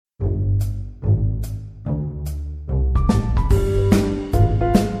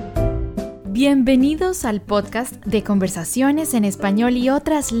Bienvenidos al podcast de Conversaciones en Español y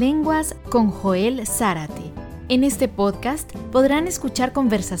otras lenguas con Joel Zárate. En este podcast podrán escuchar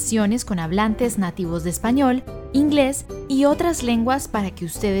conversaciones con hablantes nativos de español, inglés y otras lenguas para que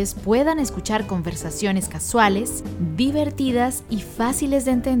ustedes puedan escuchar conversaciones casuales, divertidas y fáciles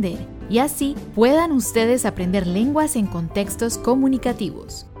de entender, y así puedan ustedes aprender lenguas en contextos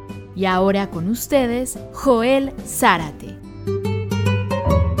comunicativos. Y ahora con ustedes, Joel Zárate.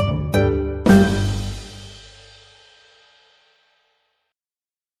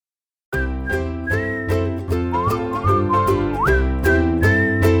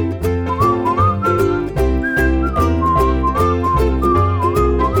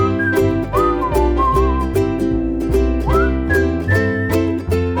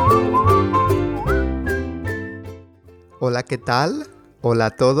 Hola, ¿qué tal? Hola a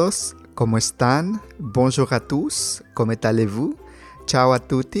todos, ¿cómo están? Bonjour à tous, ¿cómo allez-vous? Ciao a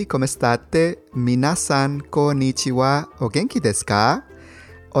tutti, ¿cómo state? Minasan, konnichiwa, o genki desu ka?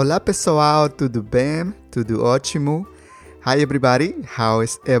 Hola pessoal, tudo bem? Tudo ótimo? Hi everybody, how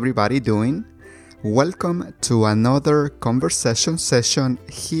is everybody doing? Welcome to another conversation session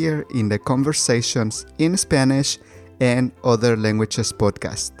here in the Conversations in Spanish and Other Languages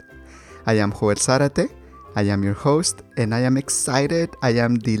podcast. I am Joel Zárate. I am your host, and I am excited, I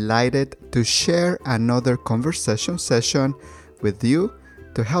am delighted to share another conversation session with you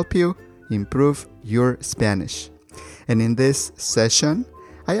to help you improve your Spanish. And in this session,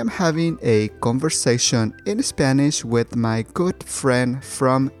 I am having a conversation in Spanish with my good friend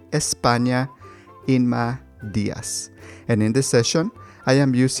from España, Inma Díaz. And in this session, I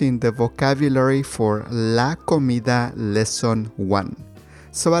am using the vocabulary for La Comida Lesson 1.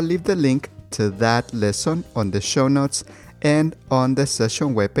 So I'll leave the link to that lesson on the show notes and on the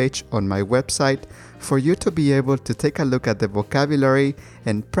session webpage on my website for you to be able to take a look at the vocabulary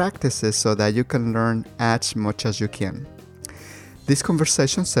and practices so that you can learn as much as you can. This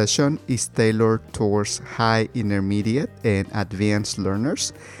conversation session is tailored towards high, intermediate, and advanced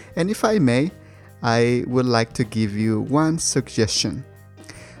learners, and if I may, I would like to give you one suggestion.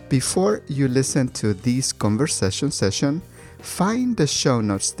 Before you listen to this conversation session, find the show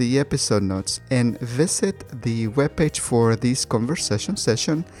notes, the episode notes, and visit the webpage for this conversation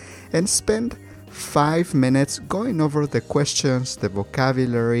session and spend 5 minutes going over the questions, the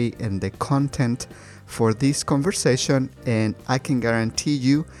vocabulary, and the content for this conversation, and I can guarantee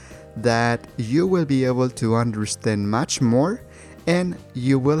you that you will be able to understand much more and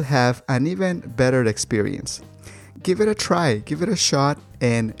you will have an even better experience. Give it a try, give it a shot,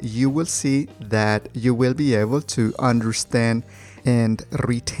 and you will see that you will be able to understand and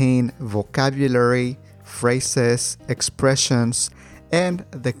retain vocabulary, phrases, expressions, and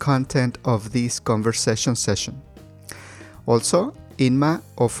the content of this conversation session. Also, Inma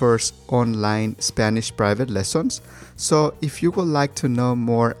offers online Spanish private lessons, so if you would like to know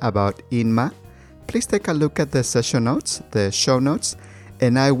more about Inma, please take a look at the session notes, the show notes,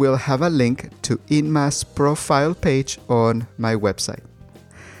 and I will have a link to Inma's profile page on my website.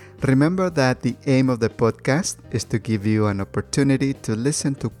 Remember that the aim of the podcast is to give you an opportunity to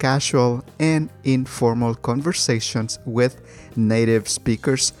listen to casual and informal conversations with native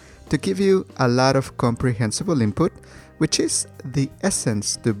speakers to give you a lot of comprehensible input, which is the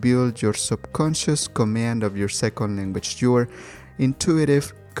essence to build your subconscious command of your second language, your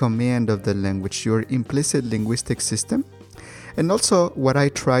intuitive command of the language, your implicit linguistic system. And also, what I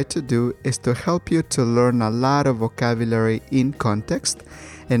try to do is to help you to learn a lot of vocabulary in context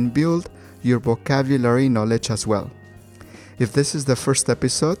and build your vocabulary knowledge as well. If this is the first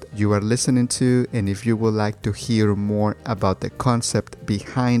episode you are listening to, and if you would like to hear more about the concept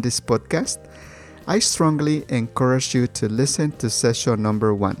behind this podcast, I strongly encourage you to listen to session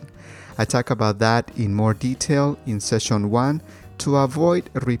number 1. I talk about that in more detail in session 1, to avoid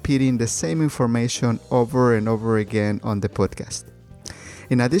repeating the same information over and over again on the podcast.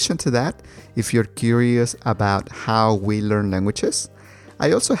 In addition to that, if you're curious about how we learn languages,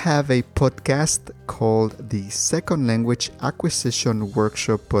 I also have a podcast called the Second Language Acquisition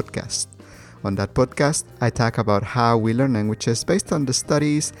Workshop Podcast. On that podcast, I talk about how we learn languages based on the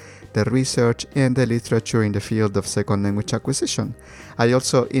studies, the research, and the literature in the field of second language acquisition. I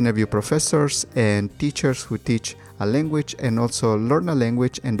also interview professors and teachers who teach a language and also learn a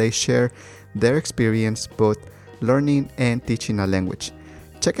language, and they share their experience both learning and teaching a language.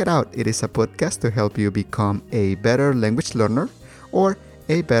 Check it out. It is a podcast to help you become a better language learner or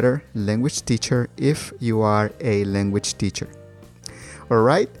a better language teacher if you are a language teacher. All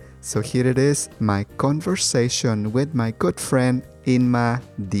right, so here it is, my conversation with my good friend Inma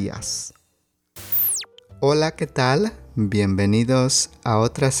Díaz. Hola, ¿qué tal? Bienvenidos a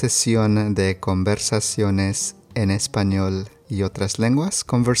otra sesión de conversaciones en español y otras lenguas,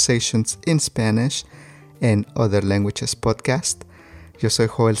 Conversations in Spanish and Other Languages podcast. Yo soy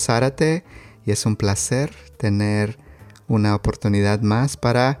Joel Zárate y es un placer tener una oportunidad más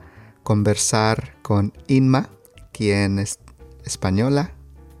para conversar con Inma, quien es española,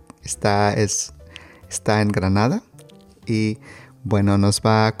 está en Granada y bueno, nos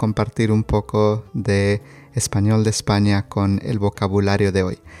va a compartir un poco de español de España con el vocabulario de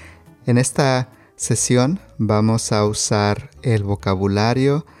hoy. En esta sesión vamos a usar el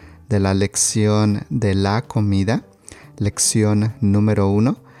vocabulario de la lección de la comida, lección número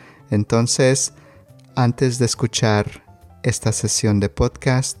 1. Entonces, antes de escuchar esta sesión de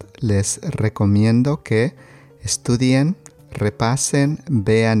podcast, les recomiendo que estudien, repasen,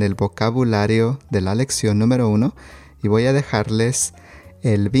 vean el vocabulario de la lección número 1 y voy a dejarles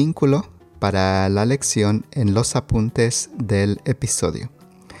el vínculo para la lección en los apuntes del episodio.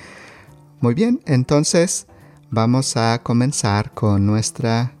 Muy bien, entonces vamos a comenzar con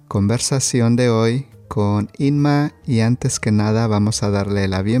nuestra conversación de hoy con Inma y antes que nada vamos a darle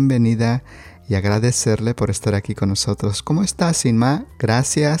la bienvenida y agradecerle por estar aquí con nosotros. ¿Cómo estás, Inma?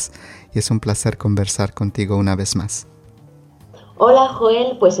 Gracias y es un placer conversar contigo una vez más. Hola,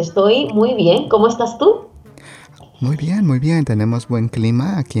 Joel, pues estoy muy bien. ¿Cómo estás tú? Muy bien, muy bien. Tenemos buen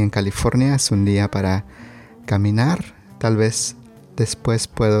clima aquí en California. Es un día para caminar. Tal vez después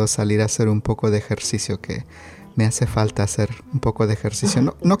puedo salir a hacer un poco de ejercicio, que me hace falta hacer un poco de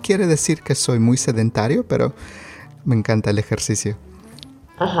ejercicio. No quiere decir que soy muy sedentario, pero me encanta el ejercicio.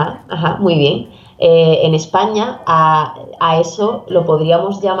 Ajá, muy bien. En España a eso lo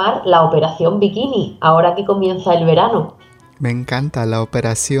podríamos llamar la operación bikini, ahora que comienza el verano. Me encanta la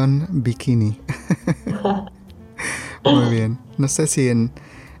operación bikini. Muy bien. No sé si en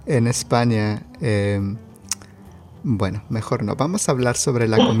España... bueno, mejor no. Vamos a hablar sobre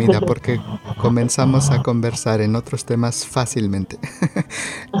la comida porque comenzamos a conversar en otros temas fácilmente.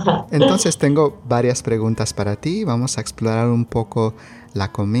 Entonces tengo varias preguntas para ti. Vamos a explorar un poco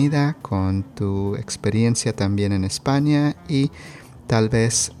la comida con tu experiencia también en España y tal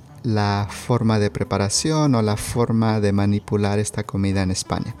vez la forma de preparación o la forma de manipular esta comida en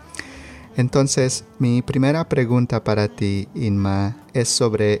España. Entonces, mi primera pregunta para ti, Inma, es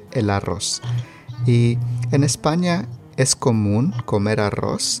sobre el arroz. Y en España es común comer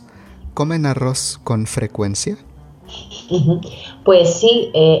arroz. ¿Comen arroz con frecuencia? Pues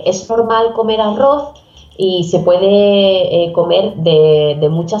sí, es normal comer arroz y se puede comer de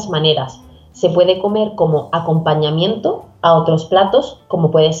muchas maneras. Se puede comer como acompañamiento a otros platos,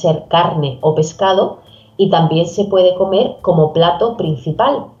 como puede ser carne o pescado, y también se puede comer como plato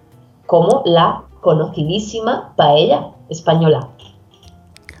principal, como la conocidísima paella española.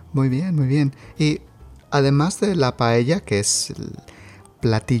 Muy bien, muy bien. Y además de la paella, que es el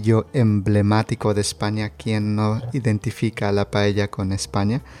platillo emblemático de España, ¿quién no identifica la paella con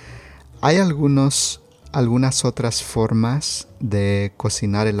España? ¿Hay algunas otras formas de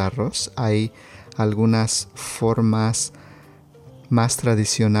cocinar el arroz? ¿Hay algunas formas más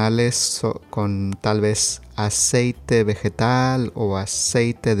tradicionales con tal vez aceite vegetal o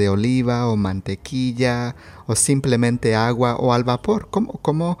aceite de oliva o mantequilla o simplemente agua o al vapor?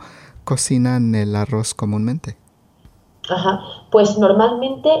 ¿Cómo cocinan el arroz comúnmente? Pues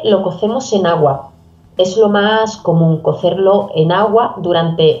normalmente lo cocemos en agua. Es lo más común, cocerlo en agua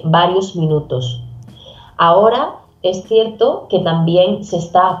durante varios minutos. Ahora es cierto que también se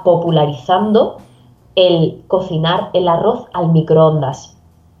está popularizando el cocinar el arroz al microondas.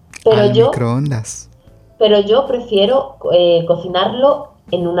 Microondas. Pero yo prefiero cocinarlo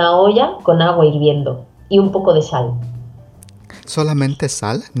en una olla con agua hirviendo y un poco de sal. ¿Solamente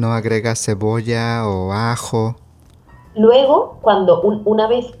sal? ¿No agrega cebolla o ajo? Luego, una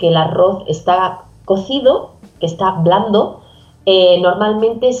vez que el arroz está cocido, que está blando,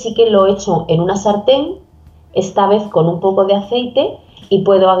 normalmente sí que lo echo en una sartén, esta vez con un poco de aceite, y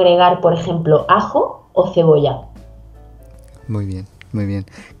puedo agregar, por ejemplo, ajo o cebolla. Muy bien, muy bien.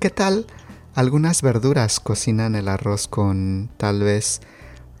 ¿Qué tal algunas verduras cocinan el arroz con tal vez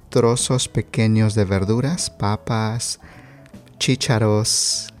trozos pequeños de verduras, papas,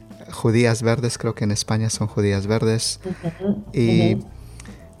 chícharos, judías verdes? Creo que en España son judías verdes. ¿Y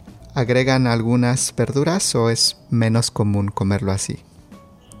agregan algunas verduras o es menos común comerlo así?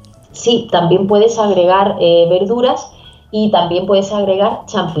 Sí, también puedes agregar verduras y también puedes agregar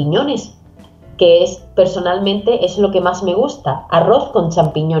champiñones, que personalmente es lo que más me gusta, arroz con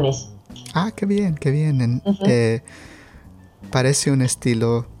champiñones. Ah, qué bien, qué bien. Parece un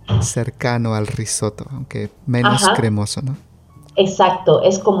estilo cercano al risotto, aunque menos cremoso, ¿no? Exacto,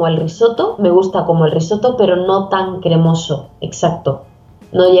 es como el risotto, me gusta como el risotto, pero no tan cremoso, exacto.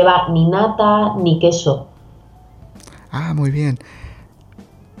 No lleva ni nata ni queso. Ah, muy bien.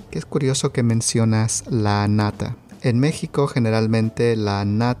 Que es curioso que mencionas la nata. En México generalmente la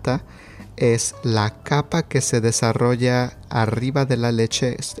nata es la capa que se desarrolla arriba de la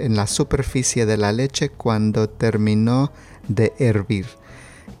leche, en la superficie de la leche cuando terminó de hervir.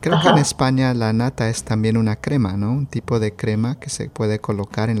 Creo que en Ajá, España la nata es también una crema, ¿no? Un tipo de crema que se puede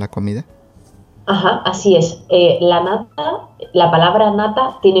colocar en la comida. ajá, así es. La nata, la palabra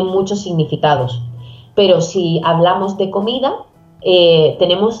nata tiene muchos significados, pero si hablamos de comida,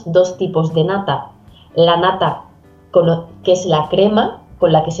 tenemos dos tipos de nata. La nata, que es la crema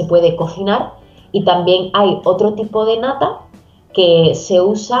con la que se puede cocinar, y también hay otro tipo de nata que se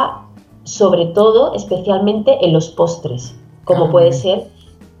usa sobre todo, especialmente en los postres, como Ah, muy puede bien. ser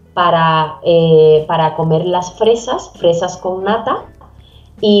para comer las fresas, fresas con nata,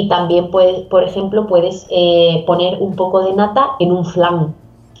 y también, por ejemplo, puedes poner un poco de nata en un flan.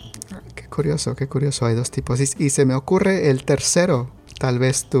 Qué curioso, qué curioso. Hay dos tipos. Y se me ocurre el tercero. Tal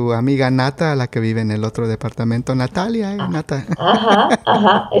vez tu amiga Nata, la que vive en el otro departamento. Natalia, Ah, Nata. ajá,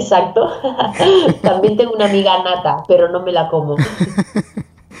 ajá, exacto. También tengo una amiga nata, pero no me la como.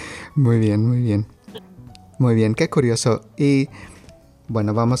 Muy bien, muy bien. Muy bien, qué curioso. Y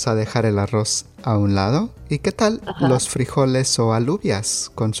bueno, vamos a dejar el arroz a un lado. ¿Y qué tal Ajá. los frijoles o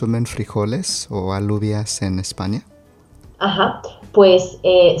alubias? ¿Consumen frijoles o alubias en España? Ajá, pues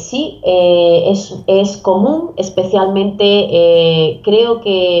sí, es común, especialmente creo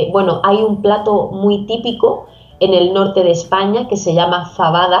que, bueno, hay un plato muy típico en el norte de España que se llama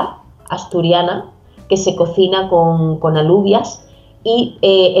fabada asturiana, que se cocina con alubias, y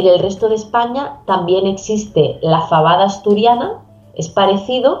en el resto de España también existe la fabada asturiana, es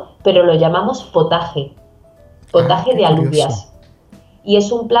parecido, pero lo llamamos potaje, Ah, potaje qué de curioso. alubias, y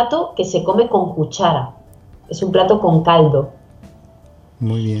es un plato que se come con cuchara, es un plato con caldo.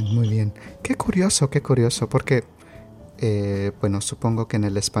 Muy bien, muy bien. Qué curioso, porque, bueno, supongo que en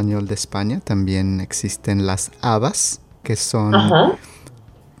el español de España también existen las habas, que son Ajá.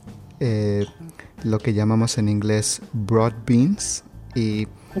 eh, lo que llamamos en inglés broad beans. Y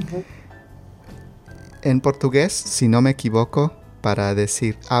Ujú. en portugués, si no me equivoco, para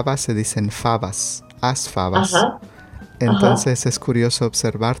decir habas se dicen favas, as favas. Ajá, ajá, Entonces es curioso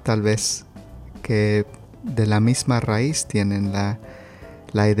observar tal vez que de la misma raíz tienen la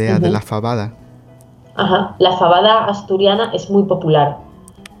idea de la ujú, fabada. ajá. La fabada asturiana es muy popular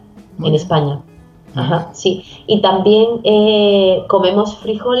Muy en bien, España. muy bien. Ajá, sí. Y también comemos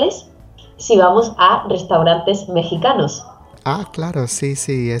frijoles si vamos a restaurantes mexicanos. Ah, claro, sí,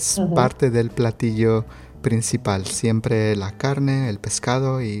 sí, es Ujú, parte del platillo principal. Siempre la carne, el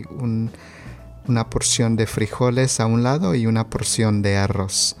pescado y una porción de frijoles a un lado y una porción de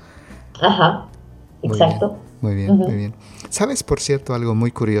arroz. ajá, Muy bien, exacto. muy bien, muy Ujú, bien. ¿Sabes, por cierto, algo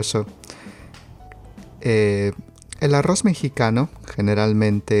muy curioso? Eh, el arroz mexicano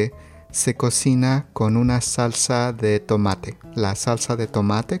generalmente se cocina con una salsa de tomate. La salsa de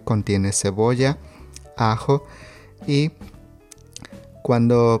tomate contiene cebolla, ajo y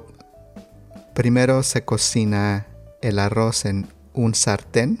cuando primero se cocina el arroz en un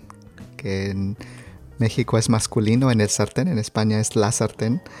sartén, que en México es masculino en el sartén, en España es la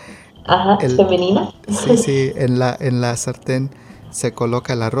sartén. ajá, es El, femenina. sí, sí, en la sartén se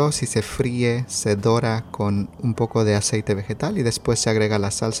coloca el arroz y se fríe, se dora con un poco de aceite vegetal y después se agrega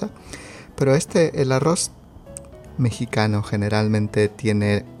la salsa. Pero el arroz mexicano generalmente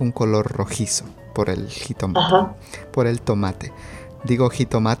tiene un color rojizo por el jitomate, Ajá, por el tomate. Digo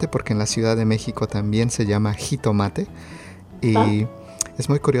jitomate porque en la Ciudad de México también se llama jitomate ajá, y es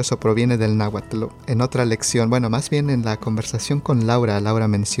muy curioso, proviene del náhuatl. En otra lección, bueno, más bien en la conversación con Laura, Laura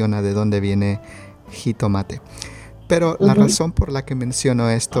menciona de dónde viene jitomate. Pero la ujú, razón por la que menciono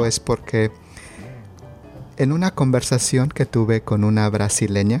esto es porque en una conversación que tuve con una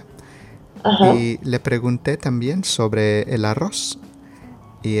brasileña ajá, y le pregunté también sobre el arroz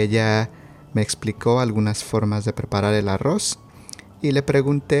y ella me explicó algunas formas de preparar el arroz y le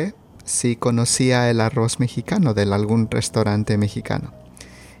pregunté si conocía el arroz mexicano de algún restaurante mexicano.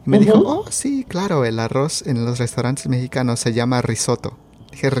 Y me dijo, ujú. oh, sí, claro, el arroz en los restaurantes mexicanos se llama risotto.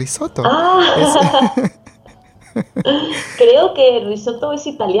 Dije, risotto. Es, Ah, creo que el risotto es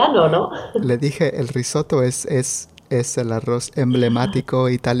italiano, ¿no? le dije, el risotto es el arroz emblemático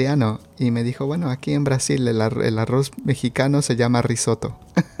italiano. Y me dijo, bueno, aquí en Brasil el arroz mexicano se llama risotto.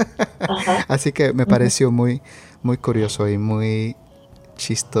 Ajá, Así que me ujú, pareció muy, muy curioso y muy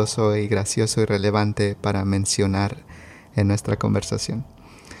chistoso y gracioso y relevante para mencionar en nuestra conversación.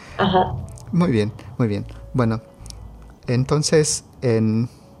 ajá, Muy bien, muy bien. Bueno, Entonces, en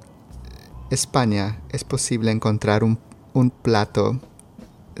España es posible encontrar un plato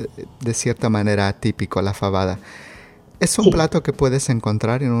de cierta manera típico, la fabada. ¿Es un Sí. plato que puedes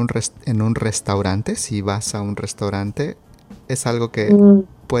encontrar en un restaurante? Si vas a un restaurante, ¿es algo que Mm,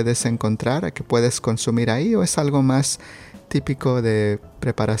 puedes encontrar, que puedes consumir ahí, o es algo más típico de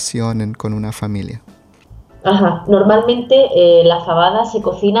preparación con una familia? Ajá. Normalmente la fabada se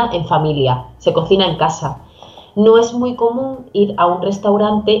cocina en familia, se cocina en casa. No es muy común ir a un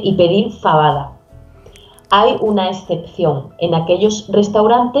restaurante y pedir fabada. Hay una excepción en aquellos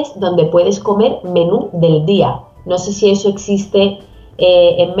restaurantes donde puedes comer menú del día. No sé si eso existe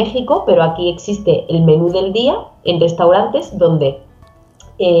en México, pero aquí existe el menú del día en restaurantes donde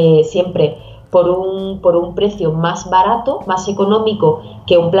siempre por un precio más barato, más económico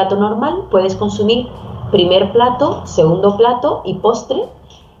que un plato normal, puedes consumir primer plato, segundo plato y postre,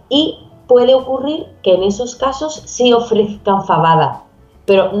 y puede ocurrir que en esos casos sí ofrezcan fabada,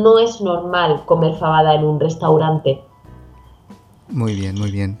 pero no es normal comer fabada en un restaurante. Muy bien,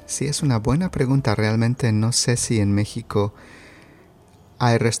 muy bien. Sí, es una buena pregunta. Realmente no sé si en México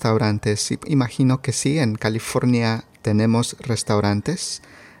hay restaurantes. Sí, imagino que sí. En California tenemos restaurantes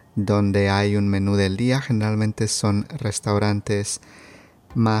donde hay un menú del día. Generalmente son restaurantes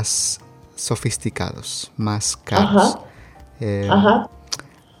más sofisticados, más caros. Ajá, Eh, ajá.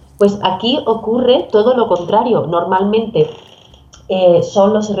 Pues aquí ocurre todo lo contrario. Normalmente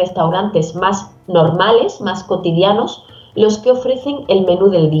son los restaurantes más normales, más cotidianos, los que ofrecen el menú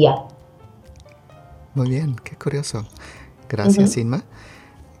del día. Muy bien, qué curioso. Gracias, Ujú, Inma.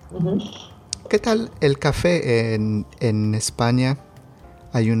 ujú. ¿Qué tal el café en España?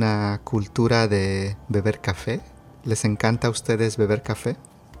 ¿Hay una cultura de beber café? ¿Les encanta a ustedes beber café?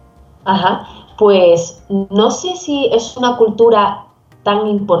 Ajá, pues no sé si es una cultura tan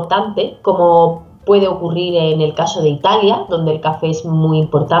importante como puede ocurrir en el caso de Italia, donde el café es muy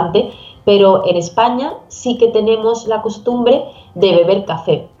importante, pero en España sí que tenemos la costumbre de beber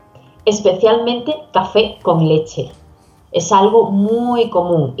café, especialmente café con leche. Es algo muy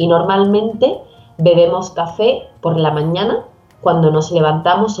común y normalmente bebemos café por la mañana cuando nos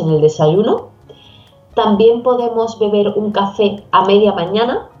levantamos en el desayuno. También podemos beber un café a media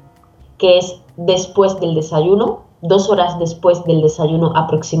mañana, que es después del desayuno, 2 horas después del desayuno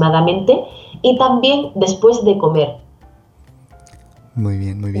aproximadamente, y también después de comer, Muy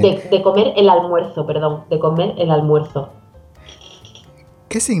bien, muy bien. de comer el almuerzo, perdón, de comer el almuerzo.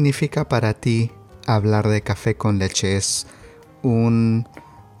 ¿Qué significa para ti hablar de café con leche? ¿Es un,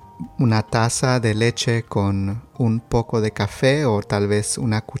 una taza de leche con un poco de café, o tal vez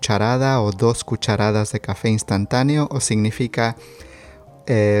una cucharada o 2 cucharadas de café instantáneo? ¿O significa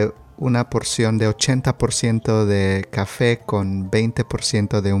una porción de 80% de café con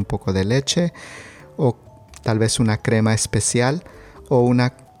 20% de un poco de leche? ¿O tal vez una crema especial? ¿O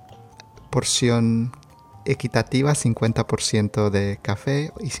una porción equitativa, 50% de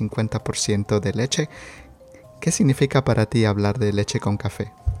café y 50% de leche? ¿Qué significa para ti hablar de leche con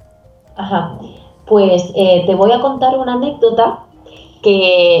café? Ajá. Pues te voy a contar una anécdota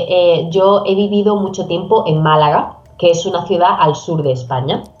que yo he vivido mucho tiempo en Málaga, que es una ciudad al sur de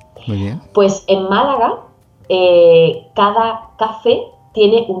España. Muy bien. Pues en Málaga cada café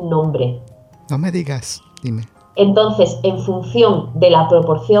tiene un nombre. No me digas, dime. Entonces, en función de la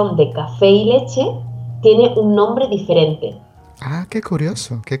proporción de café y leche, tiene un nombre diferente. Ah, qué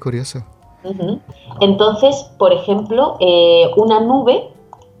curioso, qué curioso. Ujú. Entonces, por ejemplo, una nube,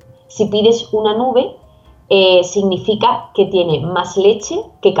 si pides una nube, significa que tiene más leche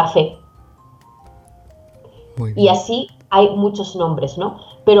que café. Muy Y bien. así hay muchos nombres, ¿no?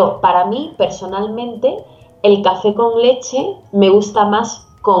 Pero para mí, personalmente, el café con leche me gusta más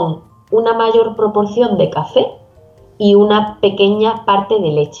con una mayor proporción de café y una pequeña parte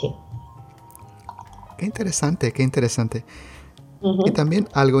de leche. Qué interesante, qué interesante. Y Ujú. también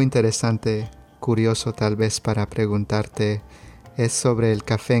algo interesante, curioso tal vez para preguntarte, es sobre el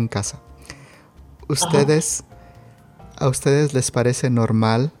café en casa. Ajá. ¿Ustedes, a ustedes les parece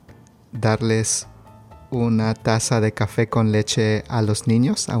normal darles una taza de café con leche a los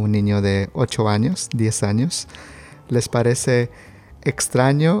niños, a un niño de 8 años, 10 años? ¿Les parece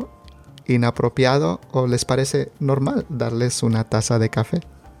extraño, inapropiado, o les parece normal darles una taza de café?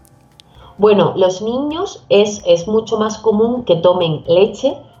 Bueno, los niños es mucho más común que tomen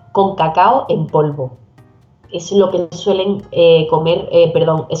leche con cacao en polvo. Es lo que suelen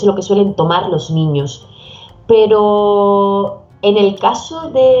perdón, es lo que suelen tomar los niños. Pero en el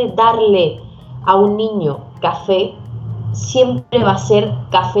caso de darle a un niño café, siempre va a ser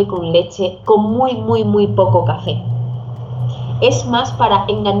café con leche, con muy, muy, muy poco café. es más para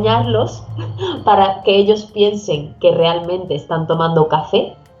engañarlos, para que ellos piensen que realmente están tomando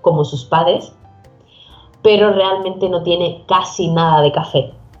café, como sus padres, pero realmente no tiene casi nada de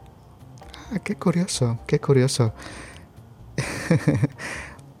café. Ah, qué curioso, qué curioso.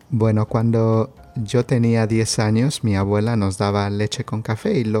 Bueno, cuando yo tenía 10 años, mi abuela nos daba leche con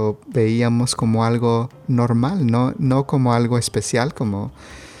café y lo veíamos como algo normal, no como algo especial, como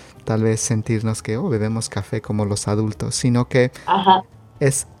tal vez sentirnos que bebemos café como los adultos, sino que Ajá.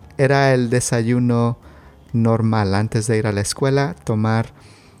 era el desayuno normal antes de ir a la escuela, tomar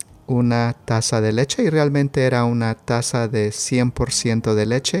una taza de leche, y realmente era una taza de 100% de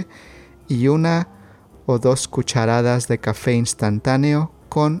leche y 1 o 2 cucharadas de café instantáneo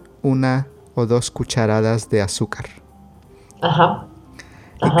con 1 o 2 cucharadas de azúcar. Ajá.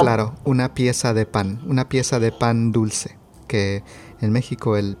 Y Ajá. claro, una pieza de pan dulce, que en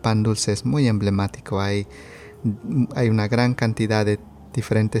México el pan dulce es muy emblemático. Hay una gran cantidad de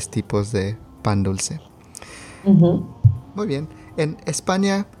diferentes tipos de pan dulce. Uh-huh. Muy bien. En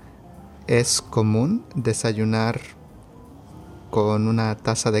España es común desayunar con una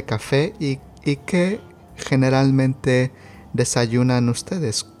taza de café. ¿Y qué generalmente desayunan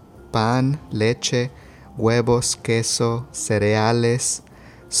ustedes? Pan, leche, huevos, queso, cereales,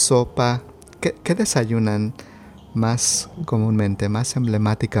 sopa. ¿Qué desayunan más comúnmente, más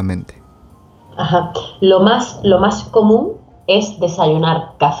emblemáticamente? Ajá. Lo más común es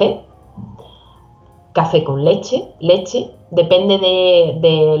desayunar café con leche, depende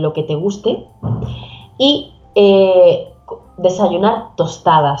de lo que te guste, y desayunar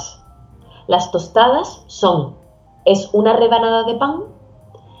tostadas. Las tostadas es una rebanada de pan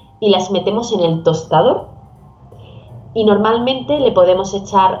y las metemos en el tostador, y normalmente le podemos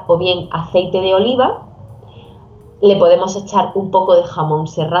echar o bien aceite de oliva, le podemos echar un poco de jamón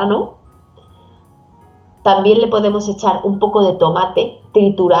serrano, también le podemos echar un poco de tomate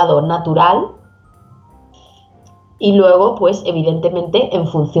triturado natural, y luego, pues evidentemente, en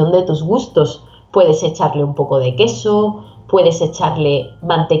función de tus gustos, puedes echarle un poco de queso, puedes echarle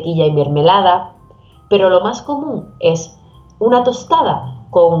mantequilla y mermelada, pero lo más común es una tostada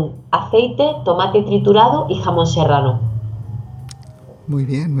con aceite, tomate triturado y jamón serrano. Muy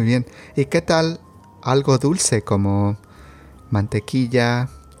bien, muy bien. ¿Y qué tal algo dulce como mantequilla?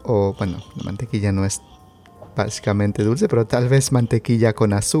 O bueno, la mantequilla no es básicamente dulce, pero tal vez mantequilla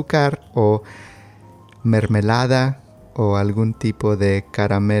con azúcar o mermelada o algún tipo de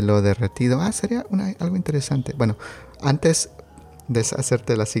caramelo derretido. Sería algo interesante. Bueno, antes de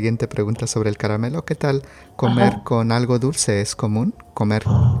hacerte la siguiente pregunta sobre el caramelo, ¿qué tal comer Ajá. con algo dulce? ¿Es común comer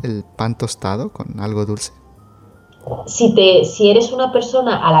el pan tostado con algo dulce? Si eres una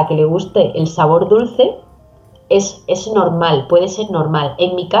persona a la que le guste el sabor dulce, es normal, puede ser normal.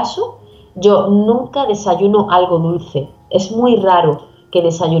 En mi caso, yo nunca desayuno algo dulce. Es muy raro que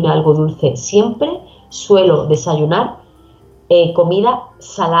desayune algo dulce. Siempre suelo desayunar comida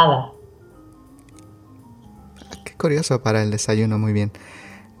salada. Qué curioso para el desayuno, muy bien.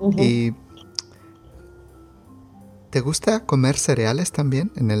 Uh-huh. ¿Y te gusta comer cereales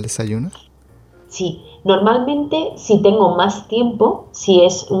también en el desayuno? Sí, normalmente si tengo más tiempo, si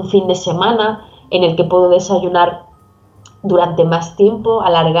es un fin de semana en el que puedo desayunar durante más tiempo,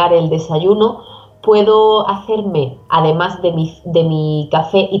 alargar el desayuno, puedo hacerme, además de mi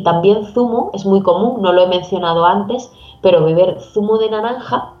café y también zumo, es muy común, no lo he mencionado antes, pero beber zumo de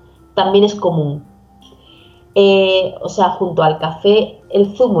naranja también es común. O sea, junto al café,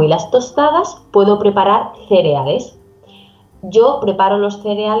 el zumo y las tostadas, puedo preparar cereales. Yo preparo los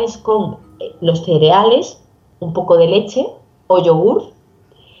cereales con un poco de leche o yogur,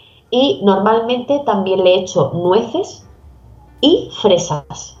 y normalmente también le echo nueces y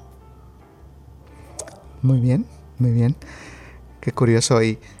fresas. Muy bien, muy bien. Qué curioso.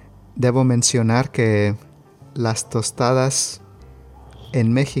 Y debo mencionar que las tostadas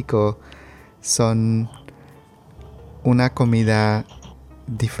en México son una comida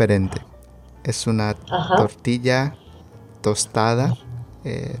diferente. Es una Ajá. tortilla tostada,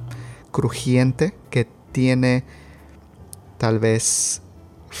 crujiente, que tiene tal vez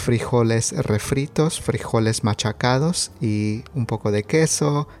frijoles refritos, frijoles machacados y un poco de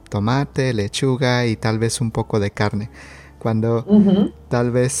queso, tomate, lechuga y tal vez un poco de carne. Cuando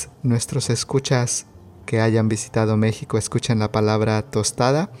tal vez nuestros escuchas que hayan visitado México escuchen la palabra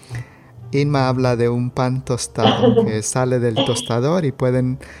tostada, Inma habla de un pan tostado que sale del tostador y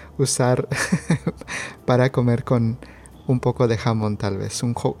pueden usar para comer con un poco de jamón, tal vez,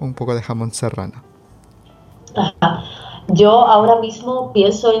 un poco de jamón serrano. Ajá. Yo ahora mismo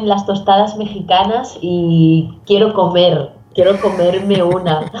pienso en las tostadas mexicanas y quiero comerme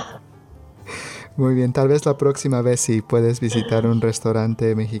una. Muy bien, tal vez la próxima vez si puedes visitar un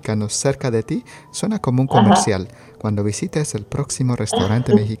restaurante mexicano cerca de ti, suena como un comercial. Cuando visites el próximo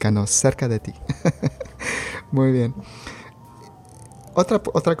restaurante mexicano cerca de ti. Muy bien.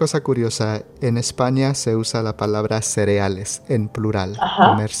 Otra cosa curiosa, en España se usa la palabra cereales en plural,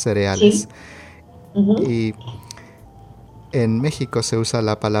 comer cereales. Sí. Y en México se usa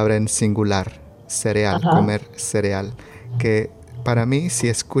la palabra en singular, cereal, comer cereal. Que para mí, si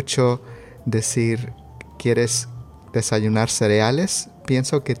escucho decir quieres desayunar cereales,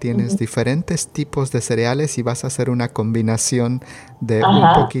 pienso que tienes diferentes tipos de cereales y vas a hacer una combinación de un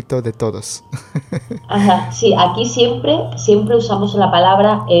poquito de todos. Sí, aquí siempre usamos la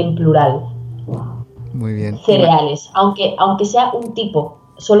palabra en plural. Muy bien. Cereales, aunque sea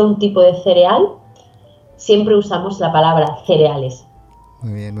solo un tipo de cereal, siempre usamos la palabra cereales.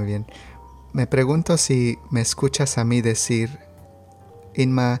 Muy bien, muy bien. Me pregunto si me escuchas a mí decir,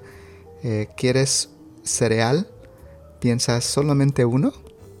 Inma, ¿quieres cereal? ¿Piensas solamente uno?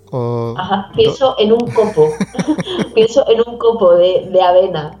 ¿O pienso en un copo. Pienso en un copo de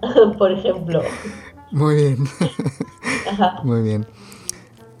avena, por ejemplo. Muy bien. Muy bien.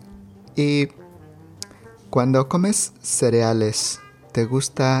 Y cuando comes cereales, ¿te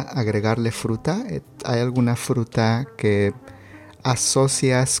gusta agregarle fruta? ¿Hay alguna fruta que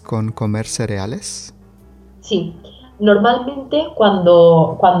asocias con comer cereales? Sí, normalmente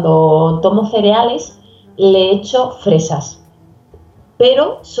cuando tomo cereales le echo fresas,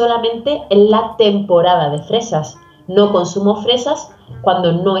 pero solamente en la temporada de fresas. No consumo fresas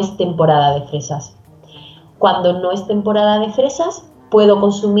cuando no es temporada de fresas. Cuando no es temporada de fresas, puedo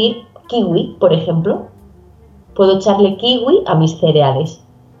consumir kiwi, por ejemplo. Puedo echarle kiwi a mis cereales.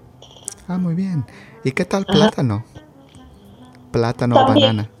 Ah, muy bien. ¿Y qué tal plátano? Plátano o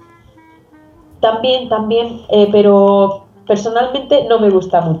También, banana. también, pero personalmente no me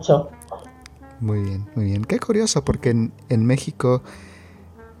gusta mucho. Muy bien, muy bien. Qué curioso, porque en México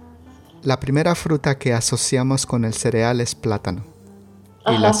la primera fruta que asociamos con el cereal es plátano.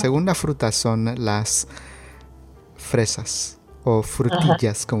 Y la segunda fruta son las fresas o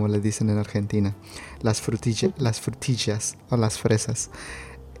frutillas, como le dicen en Argentina. Las frutillas o las fresas.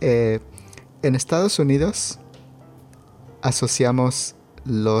 En Estados Unidos asociamos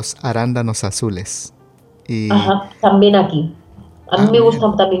los arándanos azules. Y... también aquí. A mí me bien.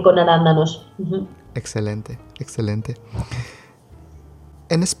 gustan también con arándanos. Excelente, excelente.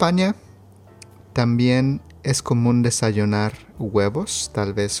 En España también es común desayunar huevos,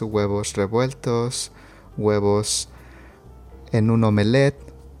 tal vez huevos revueltos, huevos en un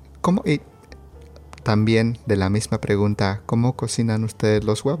omelette. Y también de la misma pregunta, ¿cómo cocinan ustedes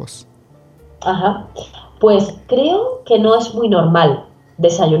los huevos? Pues creo que no es muy normal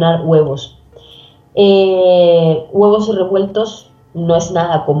desayunar huevos. Huevos revueltos no es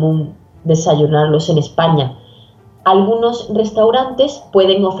nada común desayunarlos en España. Algunos restaurantes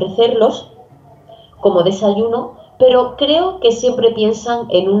pueden ofrecerlos como desayuno, pero creo que siempre piensan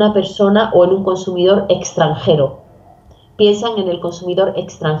en una persona o en un consumidor extranjero. Piensan en el consumidor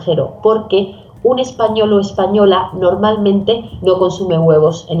extranjero, porque un español o española normalmente no consume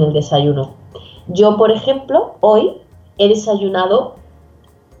huevos en el desayuno. Yo, por ejemplo, hoy he desayunado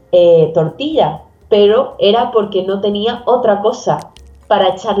tortilla, pero era porque no tenía otra cosa para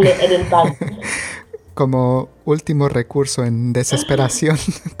echarle en el pan. Como último recurso en desesperación,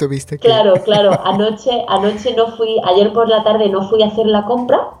 tuviste que... Claro, ayer por la tarde no fui a hacer la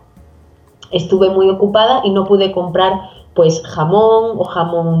compra, estuve muy ocupada y no pude comprar pues jamón o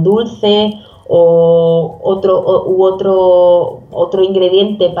jamón dulce o otro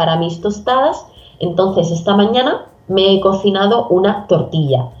ingrediente para mis tostadas. Entonces esta mañana me he cocinado una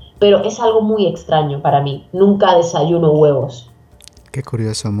tortilla, pero es algo muy extraño para mí, nunca desayuno huevos. Qué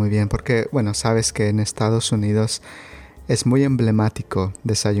curioso, muy bien, porque bueno, sabes que en Estados Unidos es muy emblemático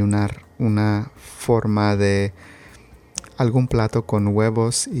desayunar una forma de algún plato con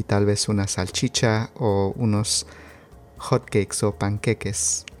huevos y tal vez una salchicha o unos hotcakes o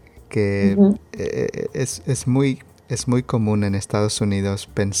panqueques, que es muy común en Estados Unidos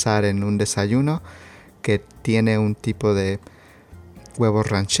pensar en un desayuno que tiene un tipo de huevos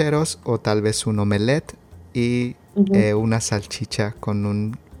rancheros o tal vez un omelette y una salchicha con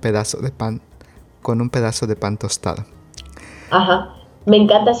un pedazo de pan tostado. Me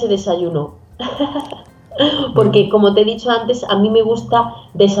encanta ese desayuno. Porque como te he dicho antes, a mí me gusta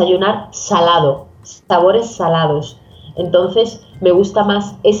desayunar salado, sabores salados. Entonces me gusta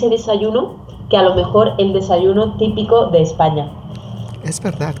más ese desayuno que a lo mejor el desayuno típico de España. Es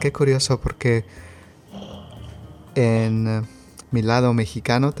verdad, qué curioso, porque en mi lado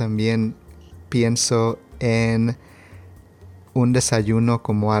mexicano también pienso en un desayuno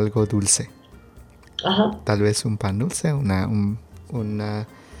como algo dulce, Ajá. Tal vez un pan dulce, no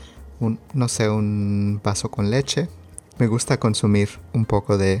sé, un vaso con leche. Me gusta consumir un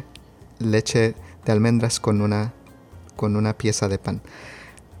poco de leche de almendras con una pieza de pan.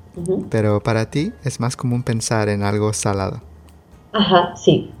 Ujú. Pero para ti es más común pensar en algo salado. Ajá,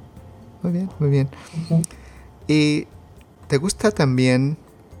 sí. Muy bien, muy bien. Ujú. ¿Y te gusta también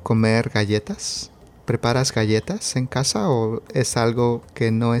comer galletas? ¿Preparas galletas en casa o es algo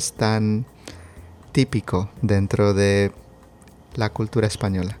que no es tan típico dentro de la cultura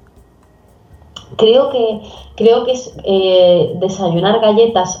española? Creo que desayunar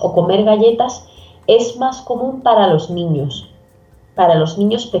galletas o comer galletas es más común para los niños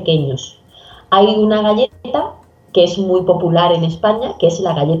pequeños. Hay una galleta que es muy popular en España, que es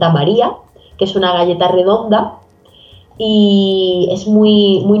la galleta María, que es una galleta redonda y es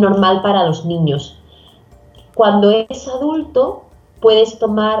muy, muy normal para los niños. Cuando eres adulto, puedes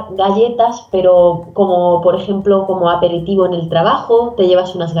tomar galletas, pero como por ejemplo como aperitivo en el trabajo, te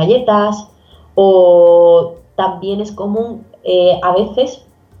llevas unas galletas o también es común a veces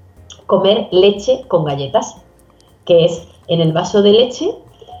comer leche con galletas, que es en el vaso de leche,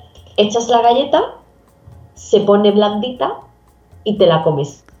 echas la galleta, se pone blandita y te la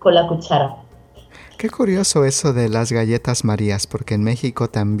comes con la cuchara. Qué curioso eso de las galletas Marías, porque en México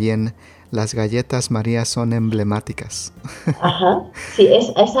también las galletas Marías son emblemáticas. Ajá, sí,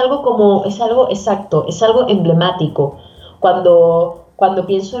 es algo exacto, es algo emblemático. Cuando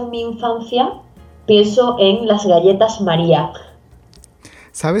pienso en mi infancia, pienso en las galletas María.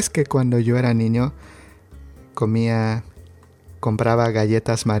 ¿Sabes que cuando yo era niño compraba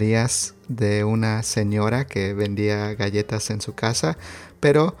galletas Marías de una señora que vendía galletas en su casa,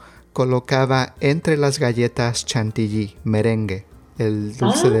 pero colocaba entre las galletas chantilly, merengue, el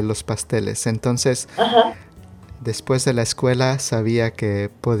dulce Ah, de los pasteles? Entonces, ajá, después de la escuela sabía que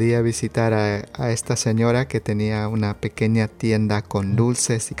podía visitar a esta señora que tenía una pequeña tienda con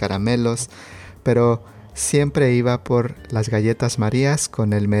dulces y caramelos, pero siempre iba por las galletas Marías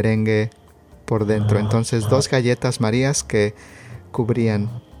con el merengue por dentro. Entonces, 2 galletas Marías que cubrían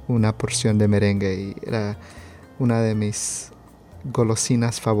una porción de merengue y era una de mis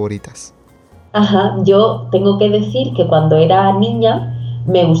golosinas favoritas. ajá. Yo tengo que decir que cuando era niña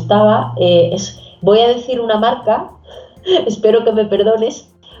me gustaba, voy a decir una marca, espero que me perdones,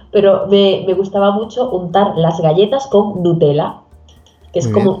 pero me gustaba mucho untar las galletas con Nutella, que es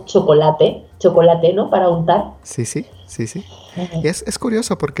Muy bien. como chocolate, ¿no? Para untar. Sí, sí, sí, sí. Ujú. Y es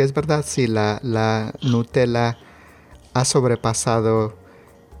curioso porque es verdad, sí, la Nutella ha sobrepasado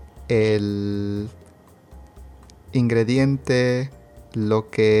el ingrediente, lo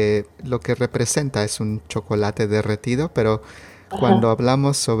que representa es un chocolate derretido, pero cuando Ajá.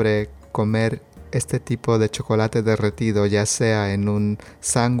 hablamos sobre comer este tipo de chocolate derretido, ya sea en un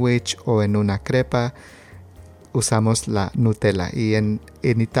sándwich o en una crepa, usamos la Nutella. Y en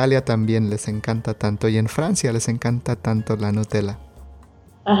Italia también les encanta tanto, y en Francia les encanta tanto la Nutella.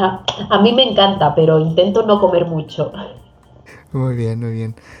 Ajá, a mí me encanta, pero intento no comer mucho. Muy bien, muy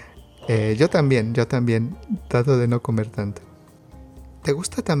bien. Yo también trato de no comer tanto. ¿Te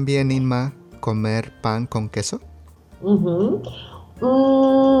gusta también, Inma, comer pan con queso? Ujú.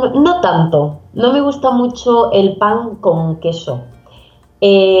 No tanto, no me gusta mucho el pan con queso.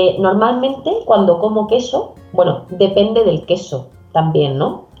 Normalmente cuando como queso, bueno, depende del queso también,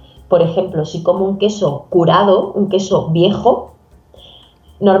 ¿no? Por ejemplo, si como un queso curado, un queso viejo,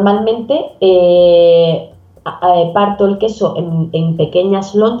 normalmente parto el queso en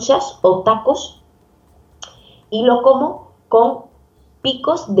pequeñas lonchas o tacos y lo como con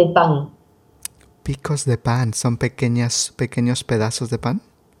picos de pan. Picos de pan, son pequeños pedazos de pan.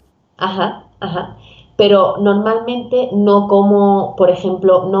 Ajá, ajá. Pero normalmente no como, por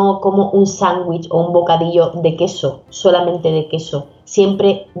ejemplo, no como un sándwich o un bocadillo de queso, solamente de queso.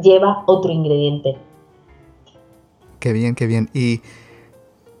 Siempre lleva otro ingrediente. Qué bien, qué bien. ¿Y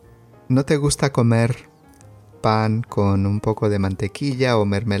no te gusta comer pan con un poco de mantequilla o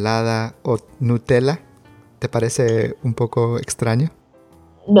mermelada o Nutella? ¿Te parece un poco extraño?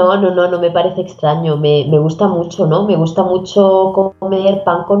 No, no, no, no me parece extraño. Me gusta mucho, ¿no? Me gusta mucho comer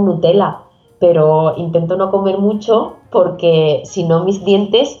pan con Nutella, pero intento no comer mucho porque si no mis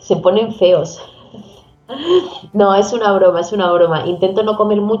dientes se ponen feos. No, es una broma, es una broma. Intento no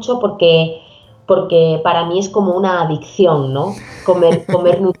comer mucho porque para mí es como una adicción, ¿no?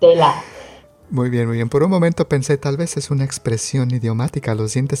 Comer Nutella. Muy bien, muy bien. Por un momento pensé, tal vez es una expresión idiomática,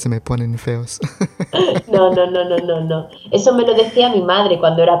 los dientes se me ponen feos. No, no, no, no, no, no. Eso me lo decía mi madre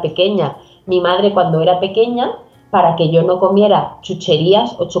cuando era pequeña. Mi madre cuando era pequeña, para que yo no comiera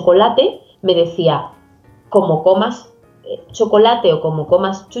chucherías o chocolate, me decía, como comas chocolate o como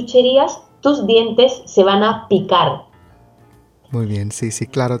comas chucherías, tus dientes se van a picar. Muy bien, sí,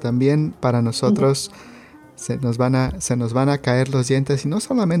 claro, también para nosotros se nos van a caer los dientes, y no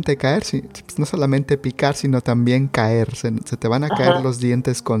solamente caer, no solamente picar, sino también caer. Se te van a caer los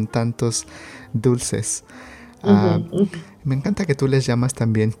dientes con tantos dulces. Me encanta que tú les llamas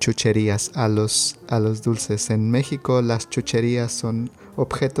también chucherías a los dulces. En México las chucherías son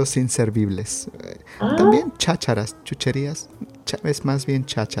objetos inservibles. También chácharas, chucherías, es más bien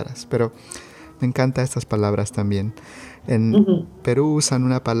chácharas, pero me encantan estas palabras también. En Perú usan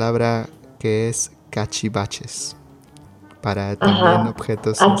una palabra que es cachivaches para también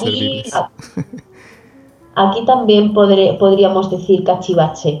objetos inservibles. Aquí también podríamos decir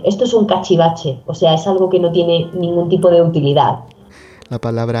cachivache. Esto es un cachivache, o sea, es algo que no tiene ningún tipo de utilidad. La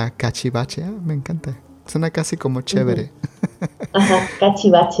palabra cachivache, me encanta. Suena casi como chévere.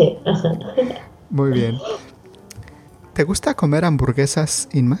 Cachivache. Muy bien. ¿Te gusta comer hamburguesas,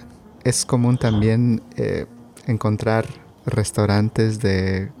 Inma? Es común también encontrar restaurantes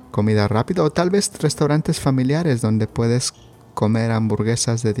de comida rápida, o tal vez restaurantes familiares donde puedes comer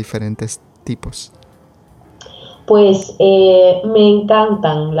hamburguesas de diferentes tipos. Pues me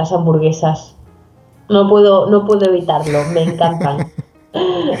encantan las hamburguesas. No puedo evitarlo, me encantan.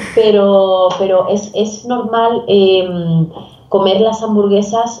 Pero es normal comer las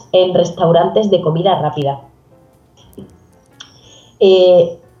hamburguesas en restaurantes de comida rápida.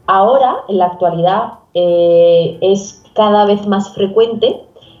 Ahora, en la actualidad, es cada vez más frecuente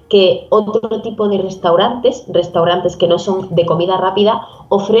que otro tipo de restaurantes que no son de comida rápida,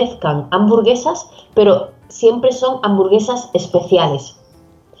 ofrezcan hamburguesas, pero siempre son hamburguesas especiales.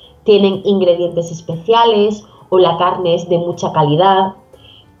 Tienen ingredientes especiales o la carne es de mucha calidad,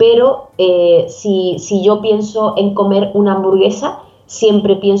 pero si yo pienso en comer una hamburguesa,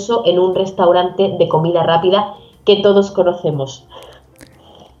 siempre pienso en un restaurante de comida rápida que todos conocemos.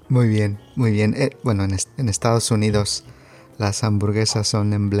 Muy bien, muy bien. Bueno, en Estados Unidos las hamburguesas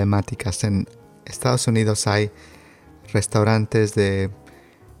son emblemáticas. En Estados Unidos hay restaurantes de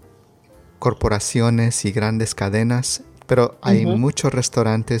corporaciones y grandes cadenas, pero hay muchos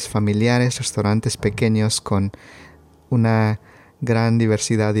restaurantes familiares, restaurantes pequeños con una gran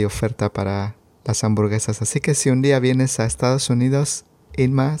diversidad de oferta para las hamburguesas. Así que si un día vienes a Estados Unidos,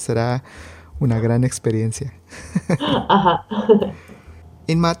 Inma, será una gran experiencia.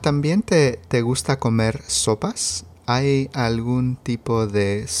 Inma, ¿también te gusta comer sopas? ¿Hay algún tipo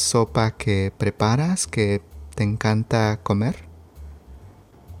de sopa que preparas que te encanta comer?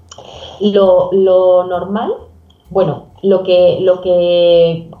 Lo normal, bueno, lo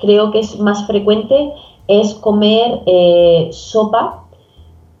que creo que es más frecuente es comer sopa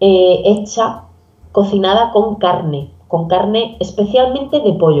hecha, cocinada con carne especialmente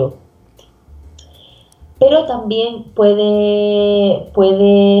de pollo. Pero también puedes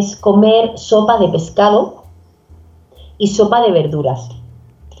comer sopa de pescado y sopa de verduras.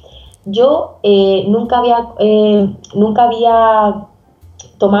 Yo nunca había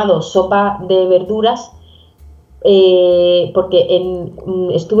tomado sopa de verduras porque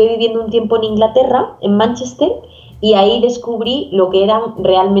estuve viviendo un tiempo en Inglaterra, en Manchester, y ahí descubrí lo que eran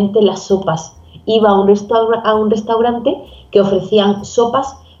realmente las sopas. Iba a un restaurante que ofrecían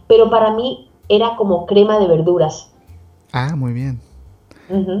sopas, pero para mí era como crema de verduras. Ah, muy bien.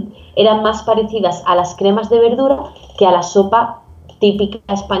 Eran más parecidas a las cremas de verdura que a la sopa típica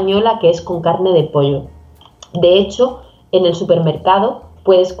española, que es con carne de pollo. De hecho, en el supermercado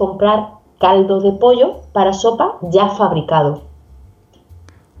puedes comprar caldo de pollo para sopa ya fabricado.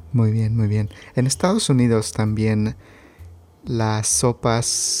 Muy bien, muy bien. En Estados Unidos también las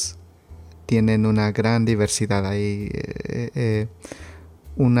sopas tienen una gran diversidad. Hay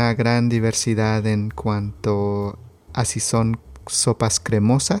una gran diversidad en cuanto a si son sopas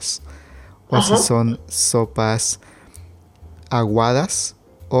cremosas o si son sopas aguadas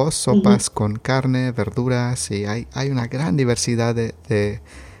o sopas con carne, verduras, y hay una gran diversidad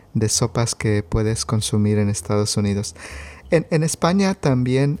de sopas que puedes consumir en Estados Unidos. En España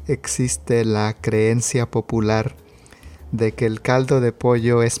también existe la creencia popular de que el caldo de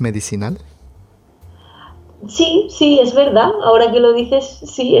pollo es medicinal. Sí, es verdad. Ahora que lo dices,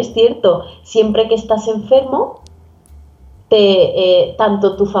 sí, es cierto. Siempre que estás enfermo,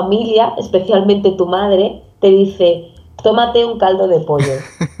 tanto tu familia, especialmente tu madre, te dice, tómate un caldo de pollo.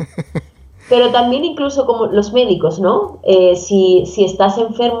 Pero también incluso como los médicos, ¿no? Si estás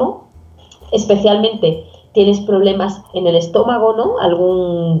enfermo, especialmente tienes problemas en el estómago, ¿no?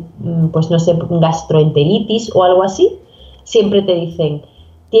 Algún, pues no sé, gastroenteritis o algo así, siempre te dicen,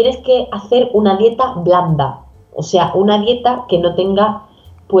 tienes que hacer una dieta blanda, o sea, una dieta que no tenga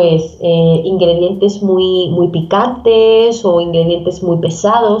ingredientes muy picantes o ingredientes muy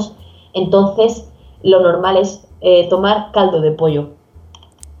pesados, Entonces, lo normal es tomar caldo de pollo.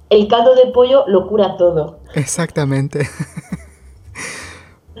 El caldo de pollo lo cura todo. Exactamente.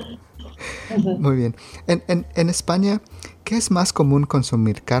 Muy bien. En España, ¿qué es más común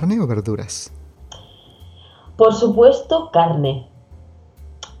consumir, carne o verduras? Por supuesto, carne.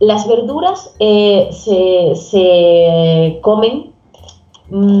 Las verduras se comen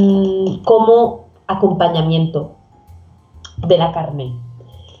como acompañamiento de la carne.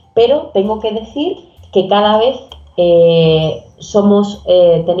 Pero tengo que decir que cada vez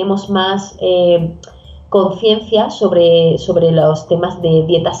tenemos más conciencia sobre los temas de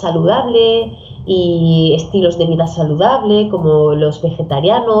dieta saludable y estilos de vida saludable, como los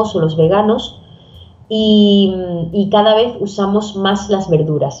vegetarianos o los veganos. Y cada vez usamos más las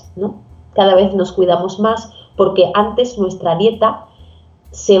verduras, ¿no? Cada vez nos cuidamos más porque antes nuestra dieta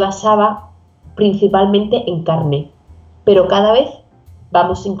se basaba principalmente en carne, pero cada vez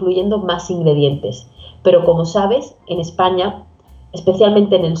vamos incluyendo más ingredientes. Pero como sabes, en España,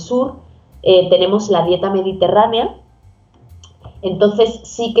 especialmente en el sur, tenemos la dieta mediterránea, entonces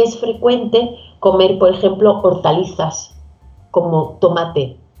sí que es frecuente comer, por ejemplo, hortalizas como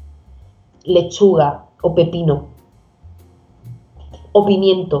tomate, lechuga o pepino o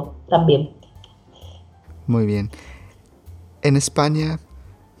pimiento también. Muy bien. En España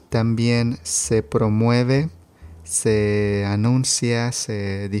también se promueve, se anuncia,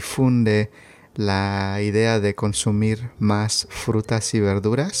 se difunde la idea de consumir más frutas y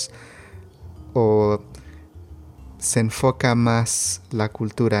verduras, o se enfoca más la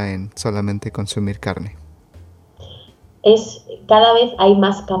cultura en solamente consumir carne. Cada vez hay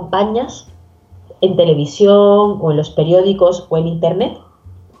más campañas en televisión o en los periódicos o en internet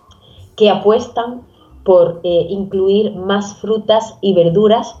que apuestan por incluir más frutas y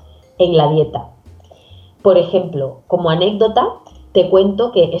verduras en la dieta. Por ejemplo, como anécdota, te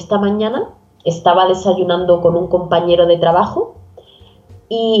cuento que esta mañana estaba desayunando con un compañero de trabajo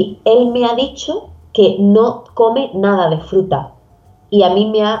y él me ha dicho que no come nada de fruta, y a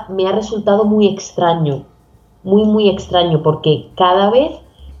mí me ha resultado muy extraño, muy extraño, porque cada vez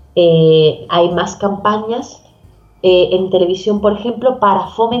hay más campañas en televisión, por ejemplo, para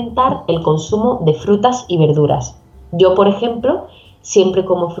fomentar el consumo de frutas y verduras. Yo, por ejemplo, siempre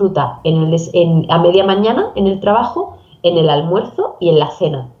como fruta a media mañana en el trabajo, en el almuerzo y en la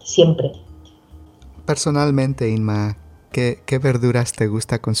cena, siempre. Personalmente, Inma, ¿qué verduras te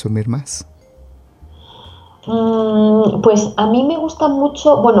gusta consumir más? Pues a mí me gusta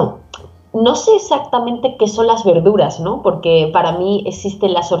mucho, bueno, no sé exactamente qué son las verduras, ¿no? Porque para mí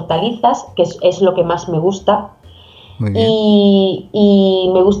existen las hortalizas, que es lo que más me gusta. Muy bien. Y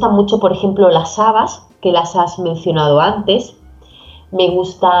me gustan mucho, por ejemplo, las habas, que las has mencionado antes. Me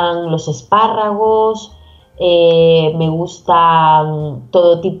gustan los espárragos, me gustan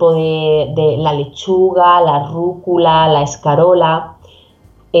todo tipo de la lechuga, la rúcula, la escarola,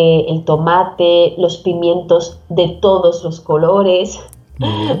 el tomate, los pimientos de todos los colores.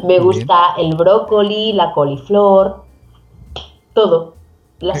 Me gusta el brócoli, la coliflor, todo,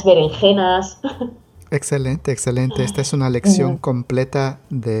 las berenjenas. Excelente. Esta es una lección completa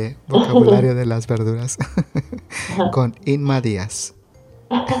de vocabulario de las verduras con Inma Díaz.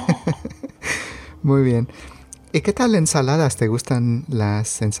 Muy bien. ¿Y qué tal ensaladas? ¿Te gustan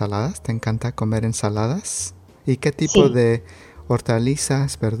las ensaladas? ¿Te encanta comer ensaladas? ¿Y qué tipo de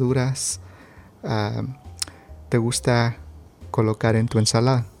hortalizas, verduras te gusta colocar en tu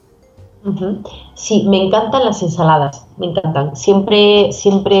ensalada? Sí, me encantan las ensaladas, me encantan.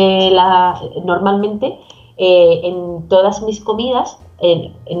 Normalmente en todas mis comidas,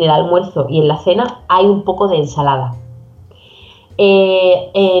 en el almuerzo y en la cena, hay un poco de ensalada.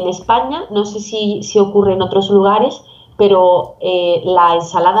 En España, no sé si ocurre en otros lugares, pero la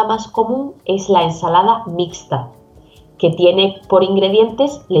ensalada más común es la ensalada mixta, que tiene por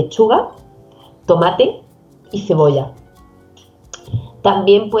ingredientes lechuga, tomate y cebolla.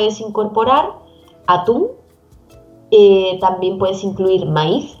 También puedes incorporar atún, también puedes incluir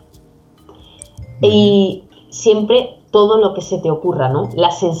maíz y siempre todo lo que se te ocurra, ¿no?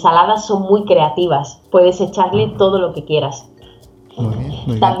 Las ensaladas son muy creativas, puedes echarle todo lo que quieras. Muy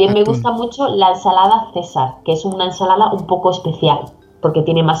bien. También me gusta mucho la ensalada César, que es una ensalada un poco especial porque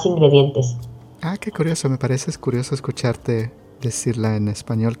tiene más ingredientes. Ah, qué curioso, me parece curioso escucharte decirla en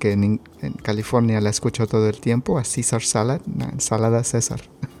español, que en California la escucho todo el tiempo, a Caesar salad, una ensalada César.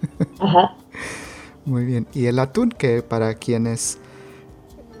 Ajá. Muy bien. Y el atún, que para quienes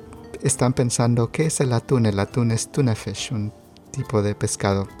están pensando, ¿qué es el atún? El atún es tuna fish, un tipo de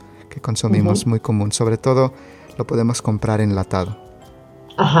pescado que consumimos muy común. Sobre todo lo podemos comprar enlatado.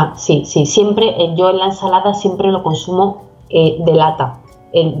 Ajá, sí. Siempre, yo en la ensalada siempre lo consumo de lata.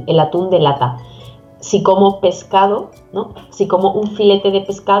 el atún de lata. Si como pescado, ¿no? Si como un filete de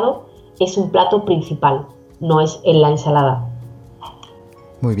pescado, es un plato principal, no es en la ensalada.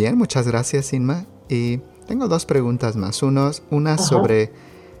 Muy bien, muchas gracias, Inma. Y tengo 2 preguntas más. Una sobre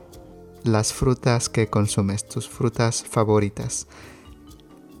las frutas que consumes, tus frutas favoritas.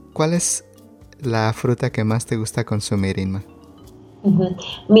 ¿Cuál es la fruta que más te gusta consumir, Inma?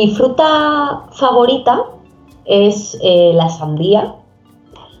 Mi fruta favorita es la sandía,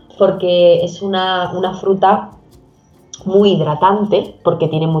 porque es una fruta muy hidratante, porque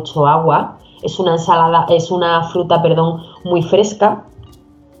tiene mucho agua. Es una fruta, muy fresca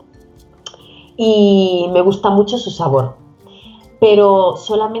y me gusta mucho su sabor. Pero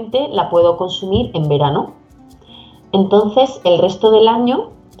solamente la puedo consumir en verano. Entonces, el resto del año,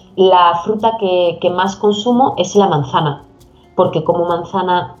 la fruta que más consumo es la manzana, porque como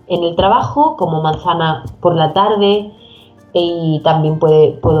manzana en el trabajo, como manzana por la tarde y también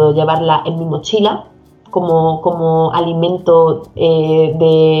puedo llevarla en mi mochila como alimento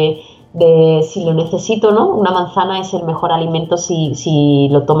si lo necesito, ¿no? Una manzana es el mejor alimento si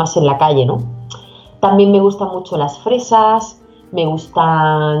lo tomas en la calle, ¿no? También me gustan mucho las fresas, me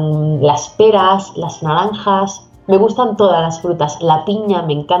gustan las peras, las naranjas, me gustan todas las frutas, la piña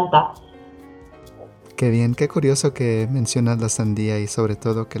me encanta. Qué bien, qué curioso que mencionas la sandía y sobre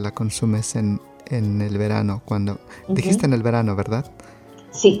todo que la consumes en el verano, cuando... Dijiste en el verano, ¿verdad?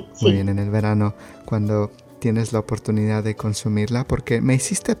 Sí. Muy bien, en el verano, cuando tienes la oportunidad de consumirla, porque me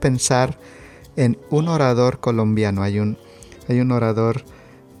hiciste pensar en un orador colombiano. Hay un orador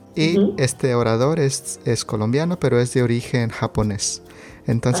y este orador es colombiano, pero es de origen japonés.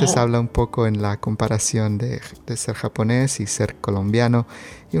 Entonces habla un poco en la comparación de ser japonés y ser colombiano.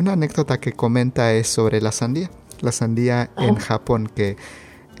 Y una anécdota que comenta es sobre la sandía. La sandía en Japón, que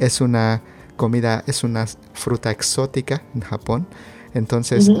es una comida, es una fruta exótica en Japón.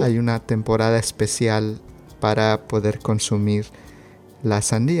 Entonces hay una temporada especial para poder consumir la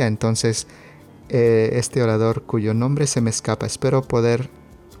sandía. Entonces este orador, cuyo nombre se me escapa, espero poder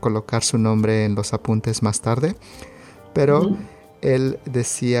colocar su nombre en los apuntes más tarde, pero él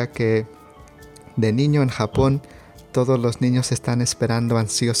decía que de niño en Japón todos los niños están esperando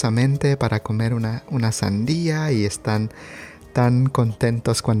ansiosamente para comer una sandía y están tan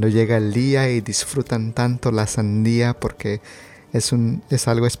contentos cuando llega el día y disfrutan tanto la sandía porque es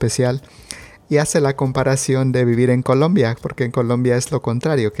algo especial. Y hace la comparación de vivir en Colombia, porque en Colombia es lo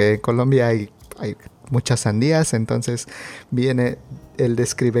contrario, que en Colombia hay muchas sandías. Entonces él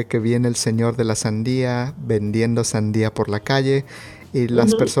describe que viene el señor de la sandía vendiendo sandía por la calle y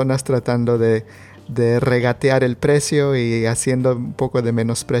las personas tratando de regatear el precio y haciendo un poco de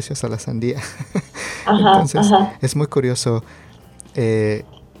menosprecios a la sandía. Entonces es muy curioso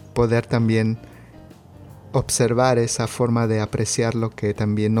poder también observar esa forma de apreciar lo que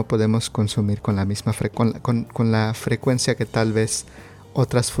también no podemos consumir con la misma con la frecuencia que tal vez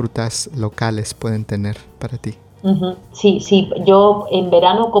otras frutas locales pueden tener para ti. Sí, yo en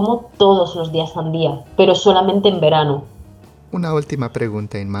verano como todos los días sandía, pero solamente en verano. Una última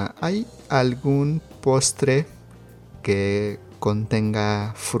pregunta, Inma. ¿Hay algún postre que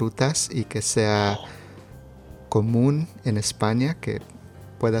contenga frutas y que sea común en España, que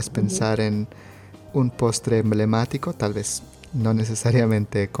puedas pensar en un postre emblemático, tal vez no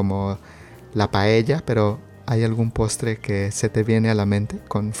necesariamente como la paella, pero ¿hay algún postre que se te viene a la mente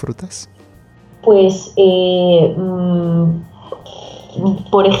con frutas? Pues,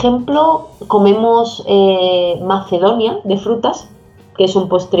 por ejemplo, comemos macedonia de frutas, que es un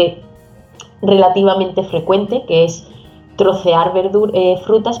postre relativamente frecuente, que es trocear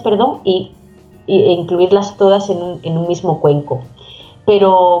frutas, e incluirlas todas en un mismo cuenco.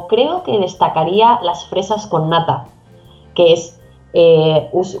 Pero creo que destacaría las fresas con nata, que es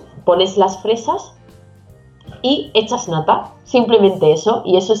pones las fresas y echas nata, simplemente eso,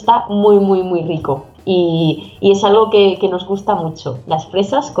 y eso está muy, muy, muy rico. Y es algo que nos gusta mucho, las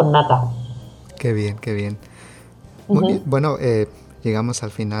fresas con nata. Qué bien, qué bien. Muy bien. Bueno, llegamos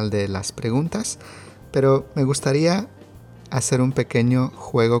al final de las preguntas, pero me gustaría hacer un pequeño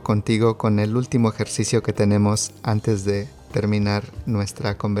juego contigo con el último ejercicio que tenemos antes de terminar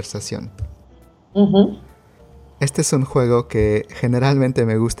nuestra conversación. Este es un juego que generalmente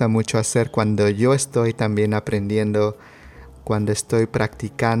me gusta mucho hacer cuando yo estoy también aprendiendo, cuando estoy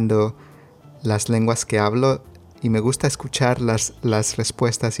practicando las lenguas que hablo, y me gusta escuchar las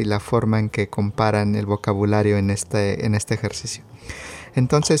respuestas y la forma en que comparan el vocabulario en este ejercicio.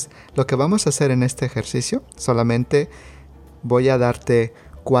 Entonces, lo que vamos a hacer en este ejercicio, solamente voy a darte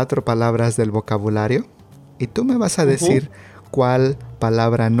 4 palabras del vocabulario y tú me vas a decir cuál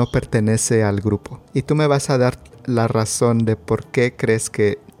palabra no pertenece al grupo. Y tú me vas a dar la razón de por qué crees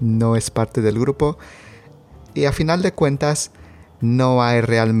que no es parte del grupo. Y a final de cuentas, no hay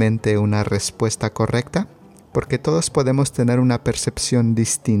realmente una respuesta correcta, porque todos podemos tener una percepción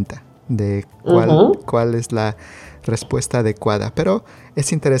distinta de cuál es la respuesta adecuada. Pero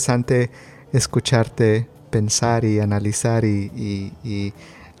es interesante escucharte pensar y analizar y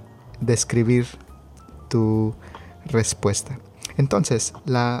describir tu respuesta. Entonces,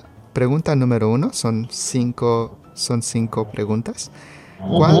 la pregunta número 1 son cinco preguntas.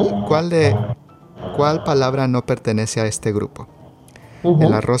 ¿Cuál palabra no pertenece a este grupo?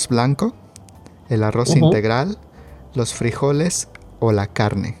 ¿El arroz blanco, el arroz integral, los frijoles o la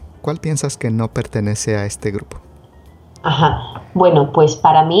carne? ¿Cuál piensas que no pertenece a este grupo? Bueno, pues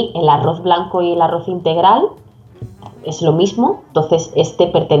para mí el arroz blanco y el arroz integral es lo mismo, entonces este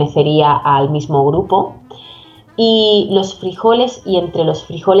pertenecería al mismo grupo. Y los frijoles, y entre los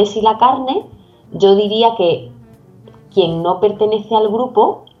frijoles y la carne, yo diría que quien no pertenece al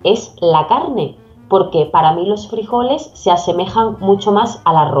grupo es la carne, porque para mí los frijoles se asemejan mucho más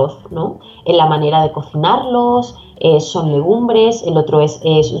al arroz, ¿no? En la manera de cocinarlos, son legumbres, el otro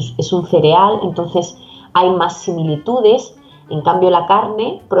es un cereal, entonces hay más similitudes. En cambio la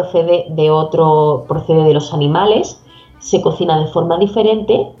carne procede de los animales, se cocina de forma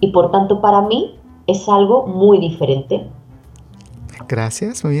diferente y por tanto para mí es algo muy diferente.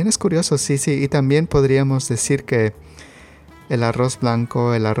 Gracias, muy bien, es curioso, sí, y también podríamos decir que el arroz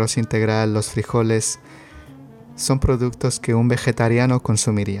blanco, el arroz integral, los frijoles son productos que un vegetariano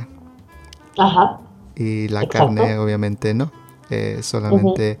consumiría. Y la carne obviamente no,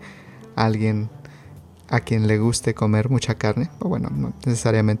 solamente alguien a quien le guste comer mucha carne, o bueno, no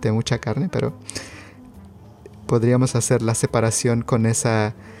necesariamente mucha carne, pero podríamos hacer la separación con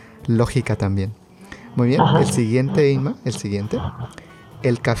esa lógica también. Muy bien, el siguiente, Inma,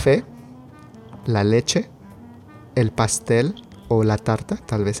 el café, la leche, el pastel o la tarta,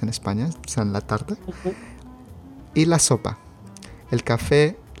 tal vez en España usan la tarta, y la sopa. El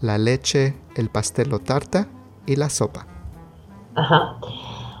café, la leche, el pastel o tarta y la sopa.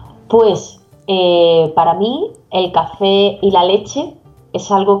 Pues para mí el café y la leche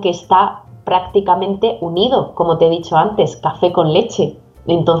es algo que está prácticamente unido, como te he dicho antes, café con leche,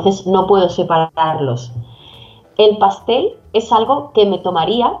 entonces no puedo separarlos. El pastel es algo que me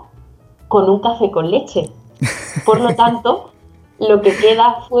tomaría con un café con leche, por lo tanto lo que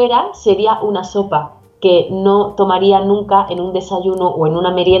queda fuera sería una sopa que no tomaría nunca en un desayuno o en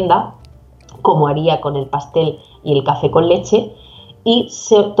una merienda, como haría con el pastel y el café con leche, y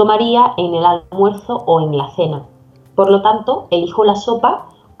se tomaría en el almuerzo o en la cena. Por lo tanto, elijo la sopa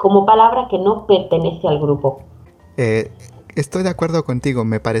como palabra que no pertenece al grupo. Estoy de acuerdo contigo,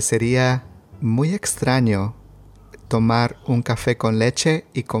 me parecería muy extraño tomar un café con leche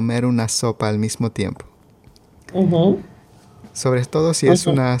y comer una sopa al mismo tiempo. Sobre todo si es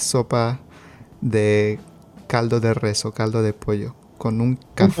una sopa de caldo de res o caldo de pollo, con un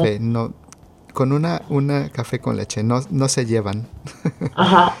café, no, con una café con leche, no se llevan.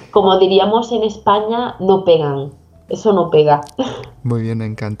 Como diríamos en España, no pegan, eso no pega. Muy bien, me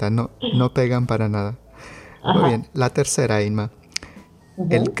encanta, no pegan para nada. Muy bien, la tercera, Inma.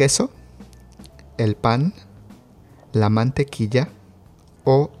 El queso, el pan, la mantequilla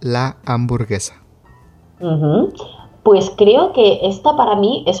o la hamburguesa. Pues creo que esta para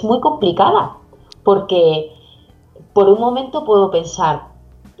mí es muy complicada, porque por un momento puedo pensar,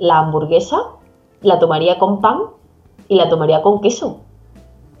 la hamburguesa la tomaría con pan y la tomaría con queso.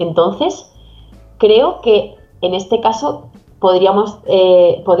 Entonces, creo que en este caso podríamos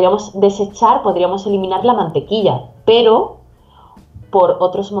eliminar la mantequilla, pero por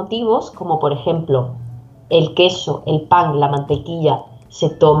otros motivos, como por ejemplo, el queso, el pan, la mantequilla se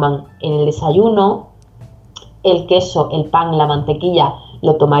toman en el desayuno, el queso, el pan, la mantequilla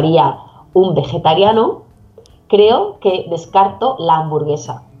lo tomaría un vegetariano, creo que descarto la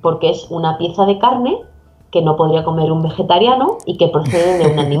hamburguesa, porque es una pieza de carne que no podría comer un vegetariano y que procede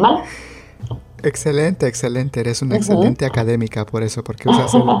de un animal. Excelente, eres una excelente académica por eso, porque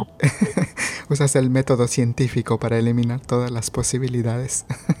usas el método científico para eliminar todas las posibilidades.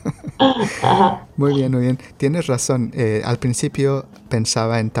 Muy bien, tienes razón. Al principio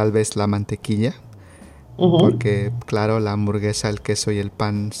pensaba en tal vez la mantequilla, porque claro, la hamburguesa, el queso y el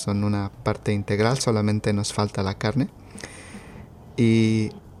pan son una parte integral, solamente nos falta la carne.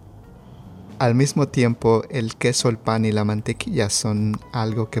 Y al mismo tiempo el queso, el pan y la mantequilla son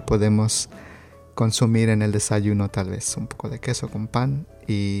algo que podemos consumir en el desayuno, tal vez un poco de queso con pan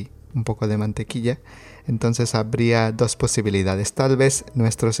y un poco de mantequilla. Entonces habría dos posibilidades. Tal vez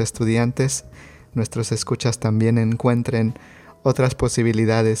nuestros estudiantes, nuestros escuchas también encuentren otras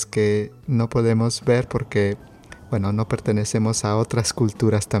posibilidades que no podemos ver porque, bueno, no pertenecemos a otras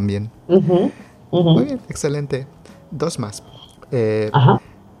culturas también. Muy bien, excelente. 2 más. De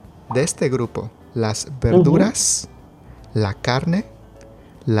este grupo, las verduras, la carne,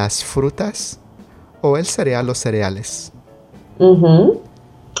 las frutas o el cereal o cereales.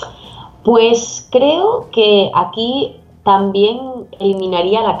 Pues creo que aquí también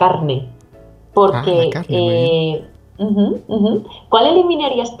eliminaría la carne, porque... La carne, muy bien. ¿Cuál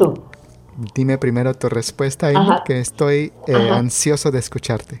eliminarías tú? Dime primero tu respuesta, Amy, que estoy ansioso de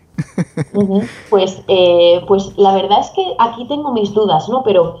escucharte. Pues la verdad es que aquí tengo mis dudas, ¿no?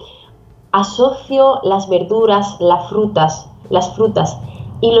 Pero asocio las verduras, las frutas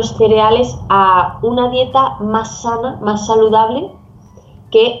y los cereales a una dieta más sana, más saludable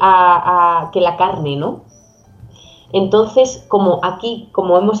que la carne, ¿no? Entonces, como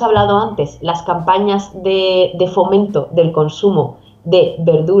hemos hablado antes, las campañas de fomento del consumo de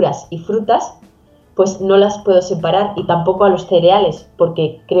verduras y frutas, pues no las puedo separar, y tampoco a los cereales,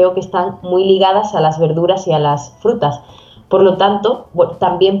 porque creo que están muy ligadas a las verduras y a las frutas. Por lo tanto,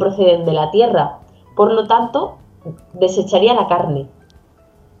 también proceden de la tierra. Por lo tanto, desecharía la carne.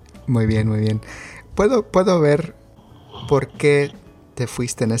 Muy bien, muy bien. Puedo ver por qué te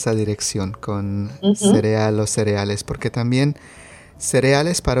fuiste en esa dirección con cereal o cereales, porque también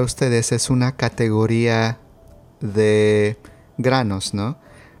cereales para ustedes es una categoría de granos, ¿no?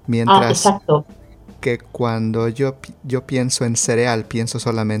 Mientras exacto. que cuando yo pienso en cereal, pienso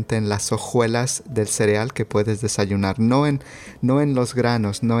solamente en las hojuelas del cereal que puedes desayunar, no en los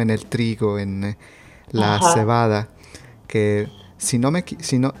granos, no en el trigo, en la cebada, que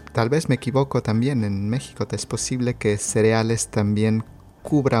tal vez me equivoco también, en México es posible que cereales también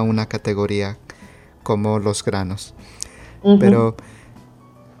cubra una categoría como los granos. Pero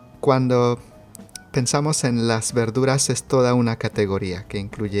cuando pensamos en las verduras es toda una categoría que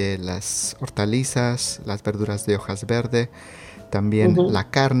incluye las hortalizas, las verduras de hojas verde, también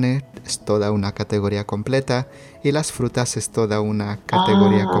la carne es toda una categoría completa y las frutas es toda una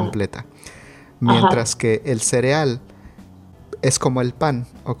categoría completa. Mientras que el cereal es como el pan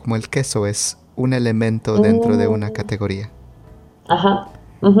o como el queso, es un elemento dentro de una categoría.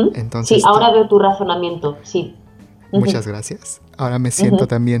 Entonces, sí, ahora veo tu razonamiento, sí. Muchas gracias. Ahora me siento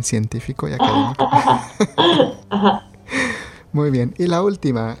también científico y académico. Muy bien. Y la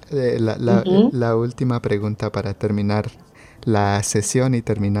última, la última pregunta para terminar la sesión y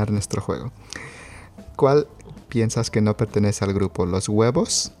terminar nuestro juego. ¿Cuál piensas que no pertenece al grupo? ¿Los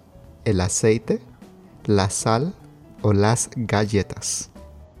huevos, el aceite, la sal o las galletas?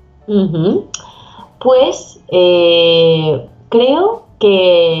 Pues creo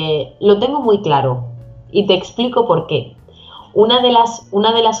que lo tengo muy claro y te explico por qué. Una de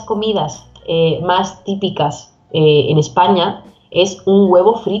las comidas más típicas en España es un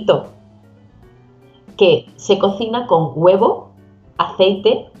huevo frito, que se cocina con huevo,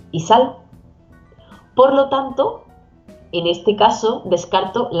 aceite y sal. Por lo tanto, en este caso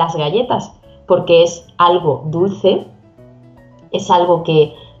descarto las galletas, porque es algo dulce, es algo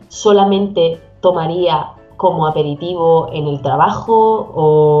que solamente tomaría como aperitivo en el trabajo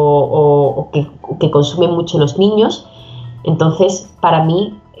o que consumen mucho los niños. Entonces, para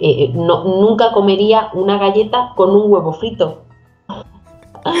mí, nunca comería una galleta con un huevo frito.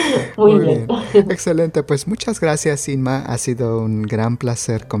 Muy bien. Excelente. Pues muchas gracias, Inma. Ha sido un gran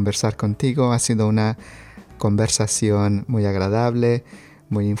placer conversar contigo. Ha sido una conversación muy agradable,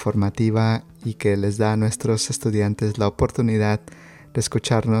 muy informativa y que les da a nuestros estudiantes la oportunidad de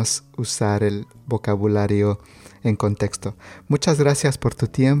escucharnos usar el vocabulario en contexto. Muchas gracias por tu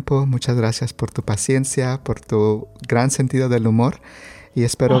tiempo, muchas gracias por tu paciencia, por tu gran sentido del humor y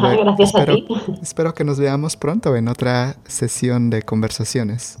espero que nos veamos pronto en otra sesión de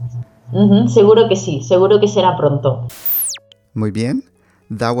conversaciones. Seguro que sí, seguro que será pronto. Muy bien.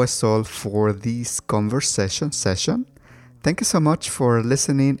 That was all for this conversation session. Thank you so much for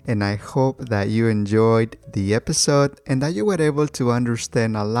listening, and I hope that you enjoyed the episode and that you were able to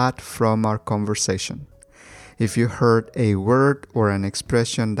understand a lot from our conversation. If you heard a word or an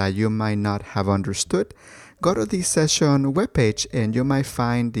expression that you might not have understood, go to the session webpage and you might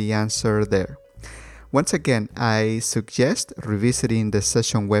find the answer there. Once again, I suggest revisiting the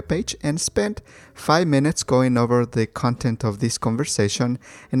session webpage and spend 5 minutes going over the content of this conversation,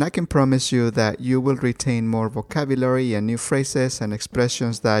 and I can promise you that you will retain more vocabulary and new phrases and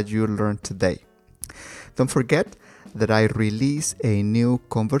expressions that you learned today. Don't forget that I release a new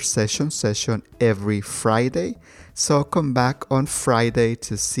conversation session every Friday, so come back on Friday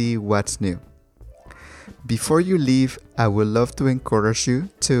to see what's new. Before you leave, I would love to encourage you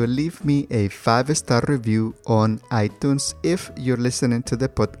to leave me a 5-star review on iTunes if you're listening to the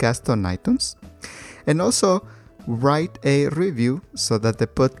podcast on iTunes. And also, write a review so that the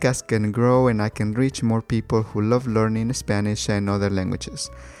podcast can grow and I can reach more people who love learning Spanish and other languages.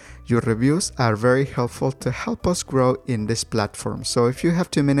 Your reviews are very helpful to help us grow in this platform. So if you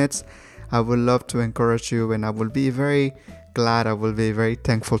have 2 minutes, I would love to encourage you, and I will be very glad, I will be very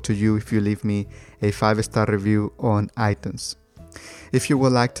thankful to you if you leave me a 5-star review on iTunes. If you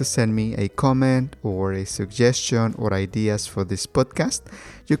would like to send me a comment or a suggestion or ideas for this podcast,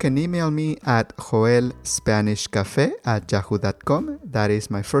 you can email me at joelspanishcafe@yahoo.com. That is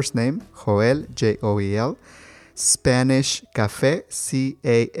my first name, Joel, Joel, Spanish Cafe,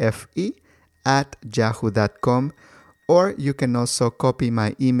 CAFE, @yahoo.com. Or you can also copy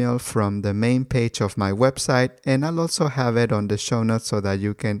my email from the main page of my website, and I'll also have it on the show notes so that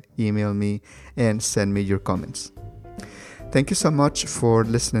you can email me and send me your comments. Thank you so much for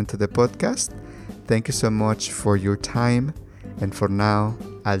listening to the podcast. Thank you so much for your time. And for now,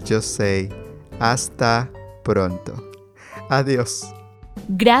 I'll just say hasta pronto. Adiós.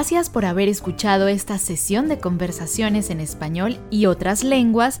 Gracias por haber escuchado esta sesión de conversaciones en español y otras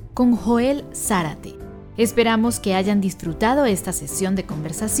lenguas con Joel Zárate. Esperamos que hayan disfrutado esta sesión de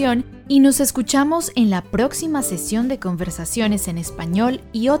conversación y nos escuchamos en la próxima sesión de conversaciones en español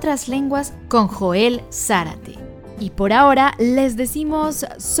y otras lenguas con Joel Zárate. Y por ahora les decimos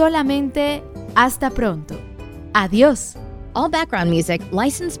solamente hasta pronto. Adiós. All background music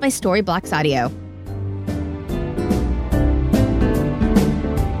licensed by Storyblocks Audio.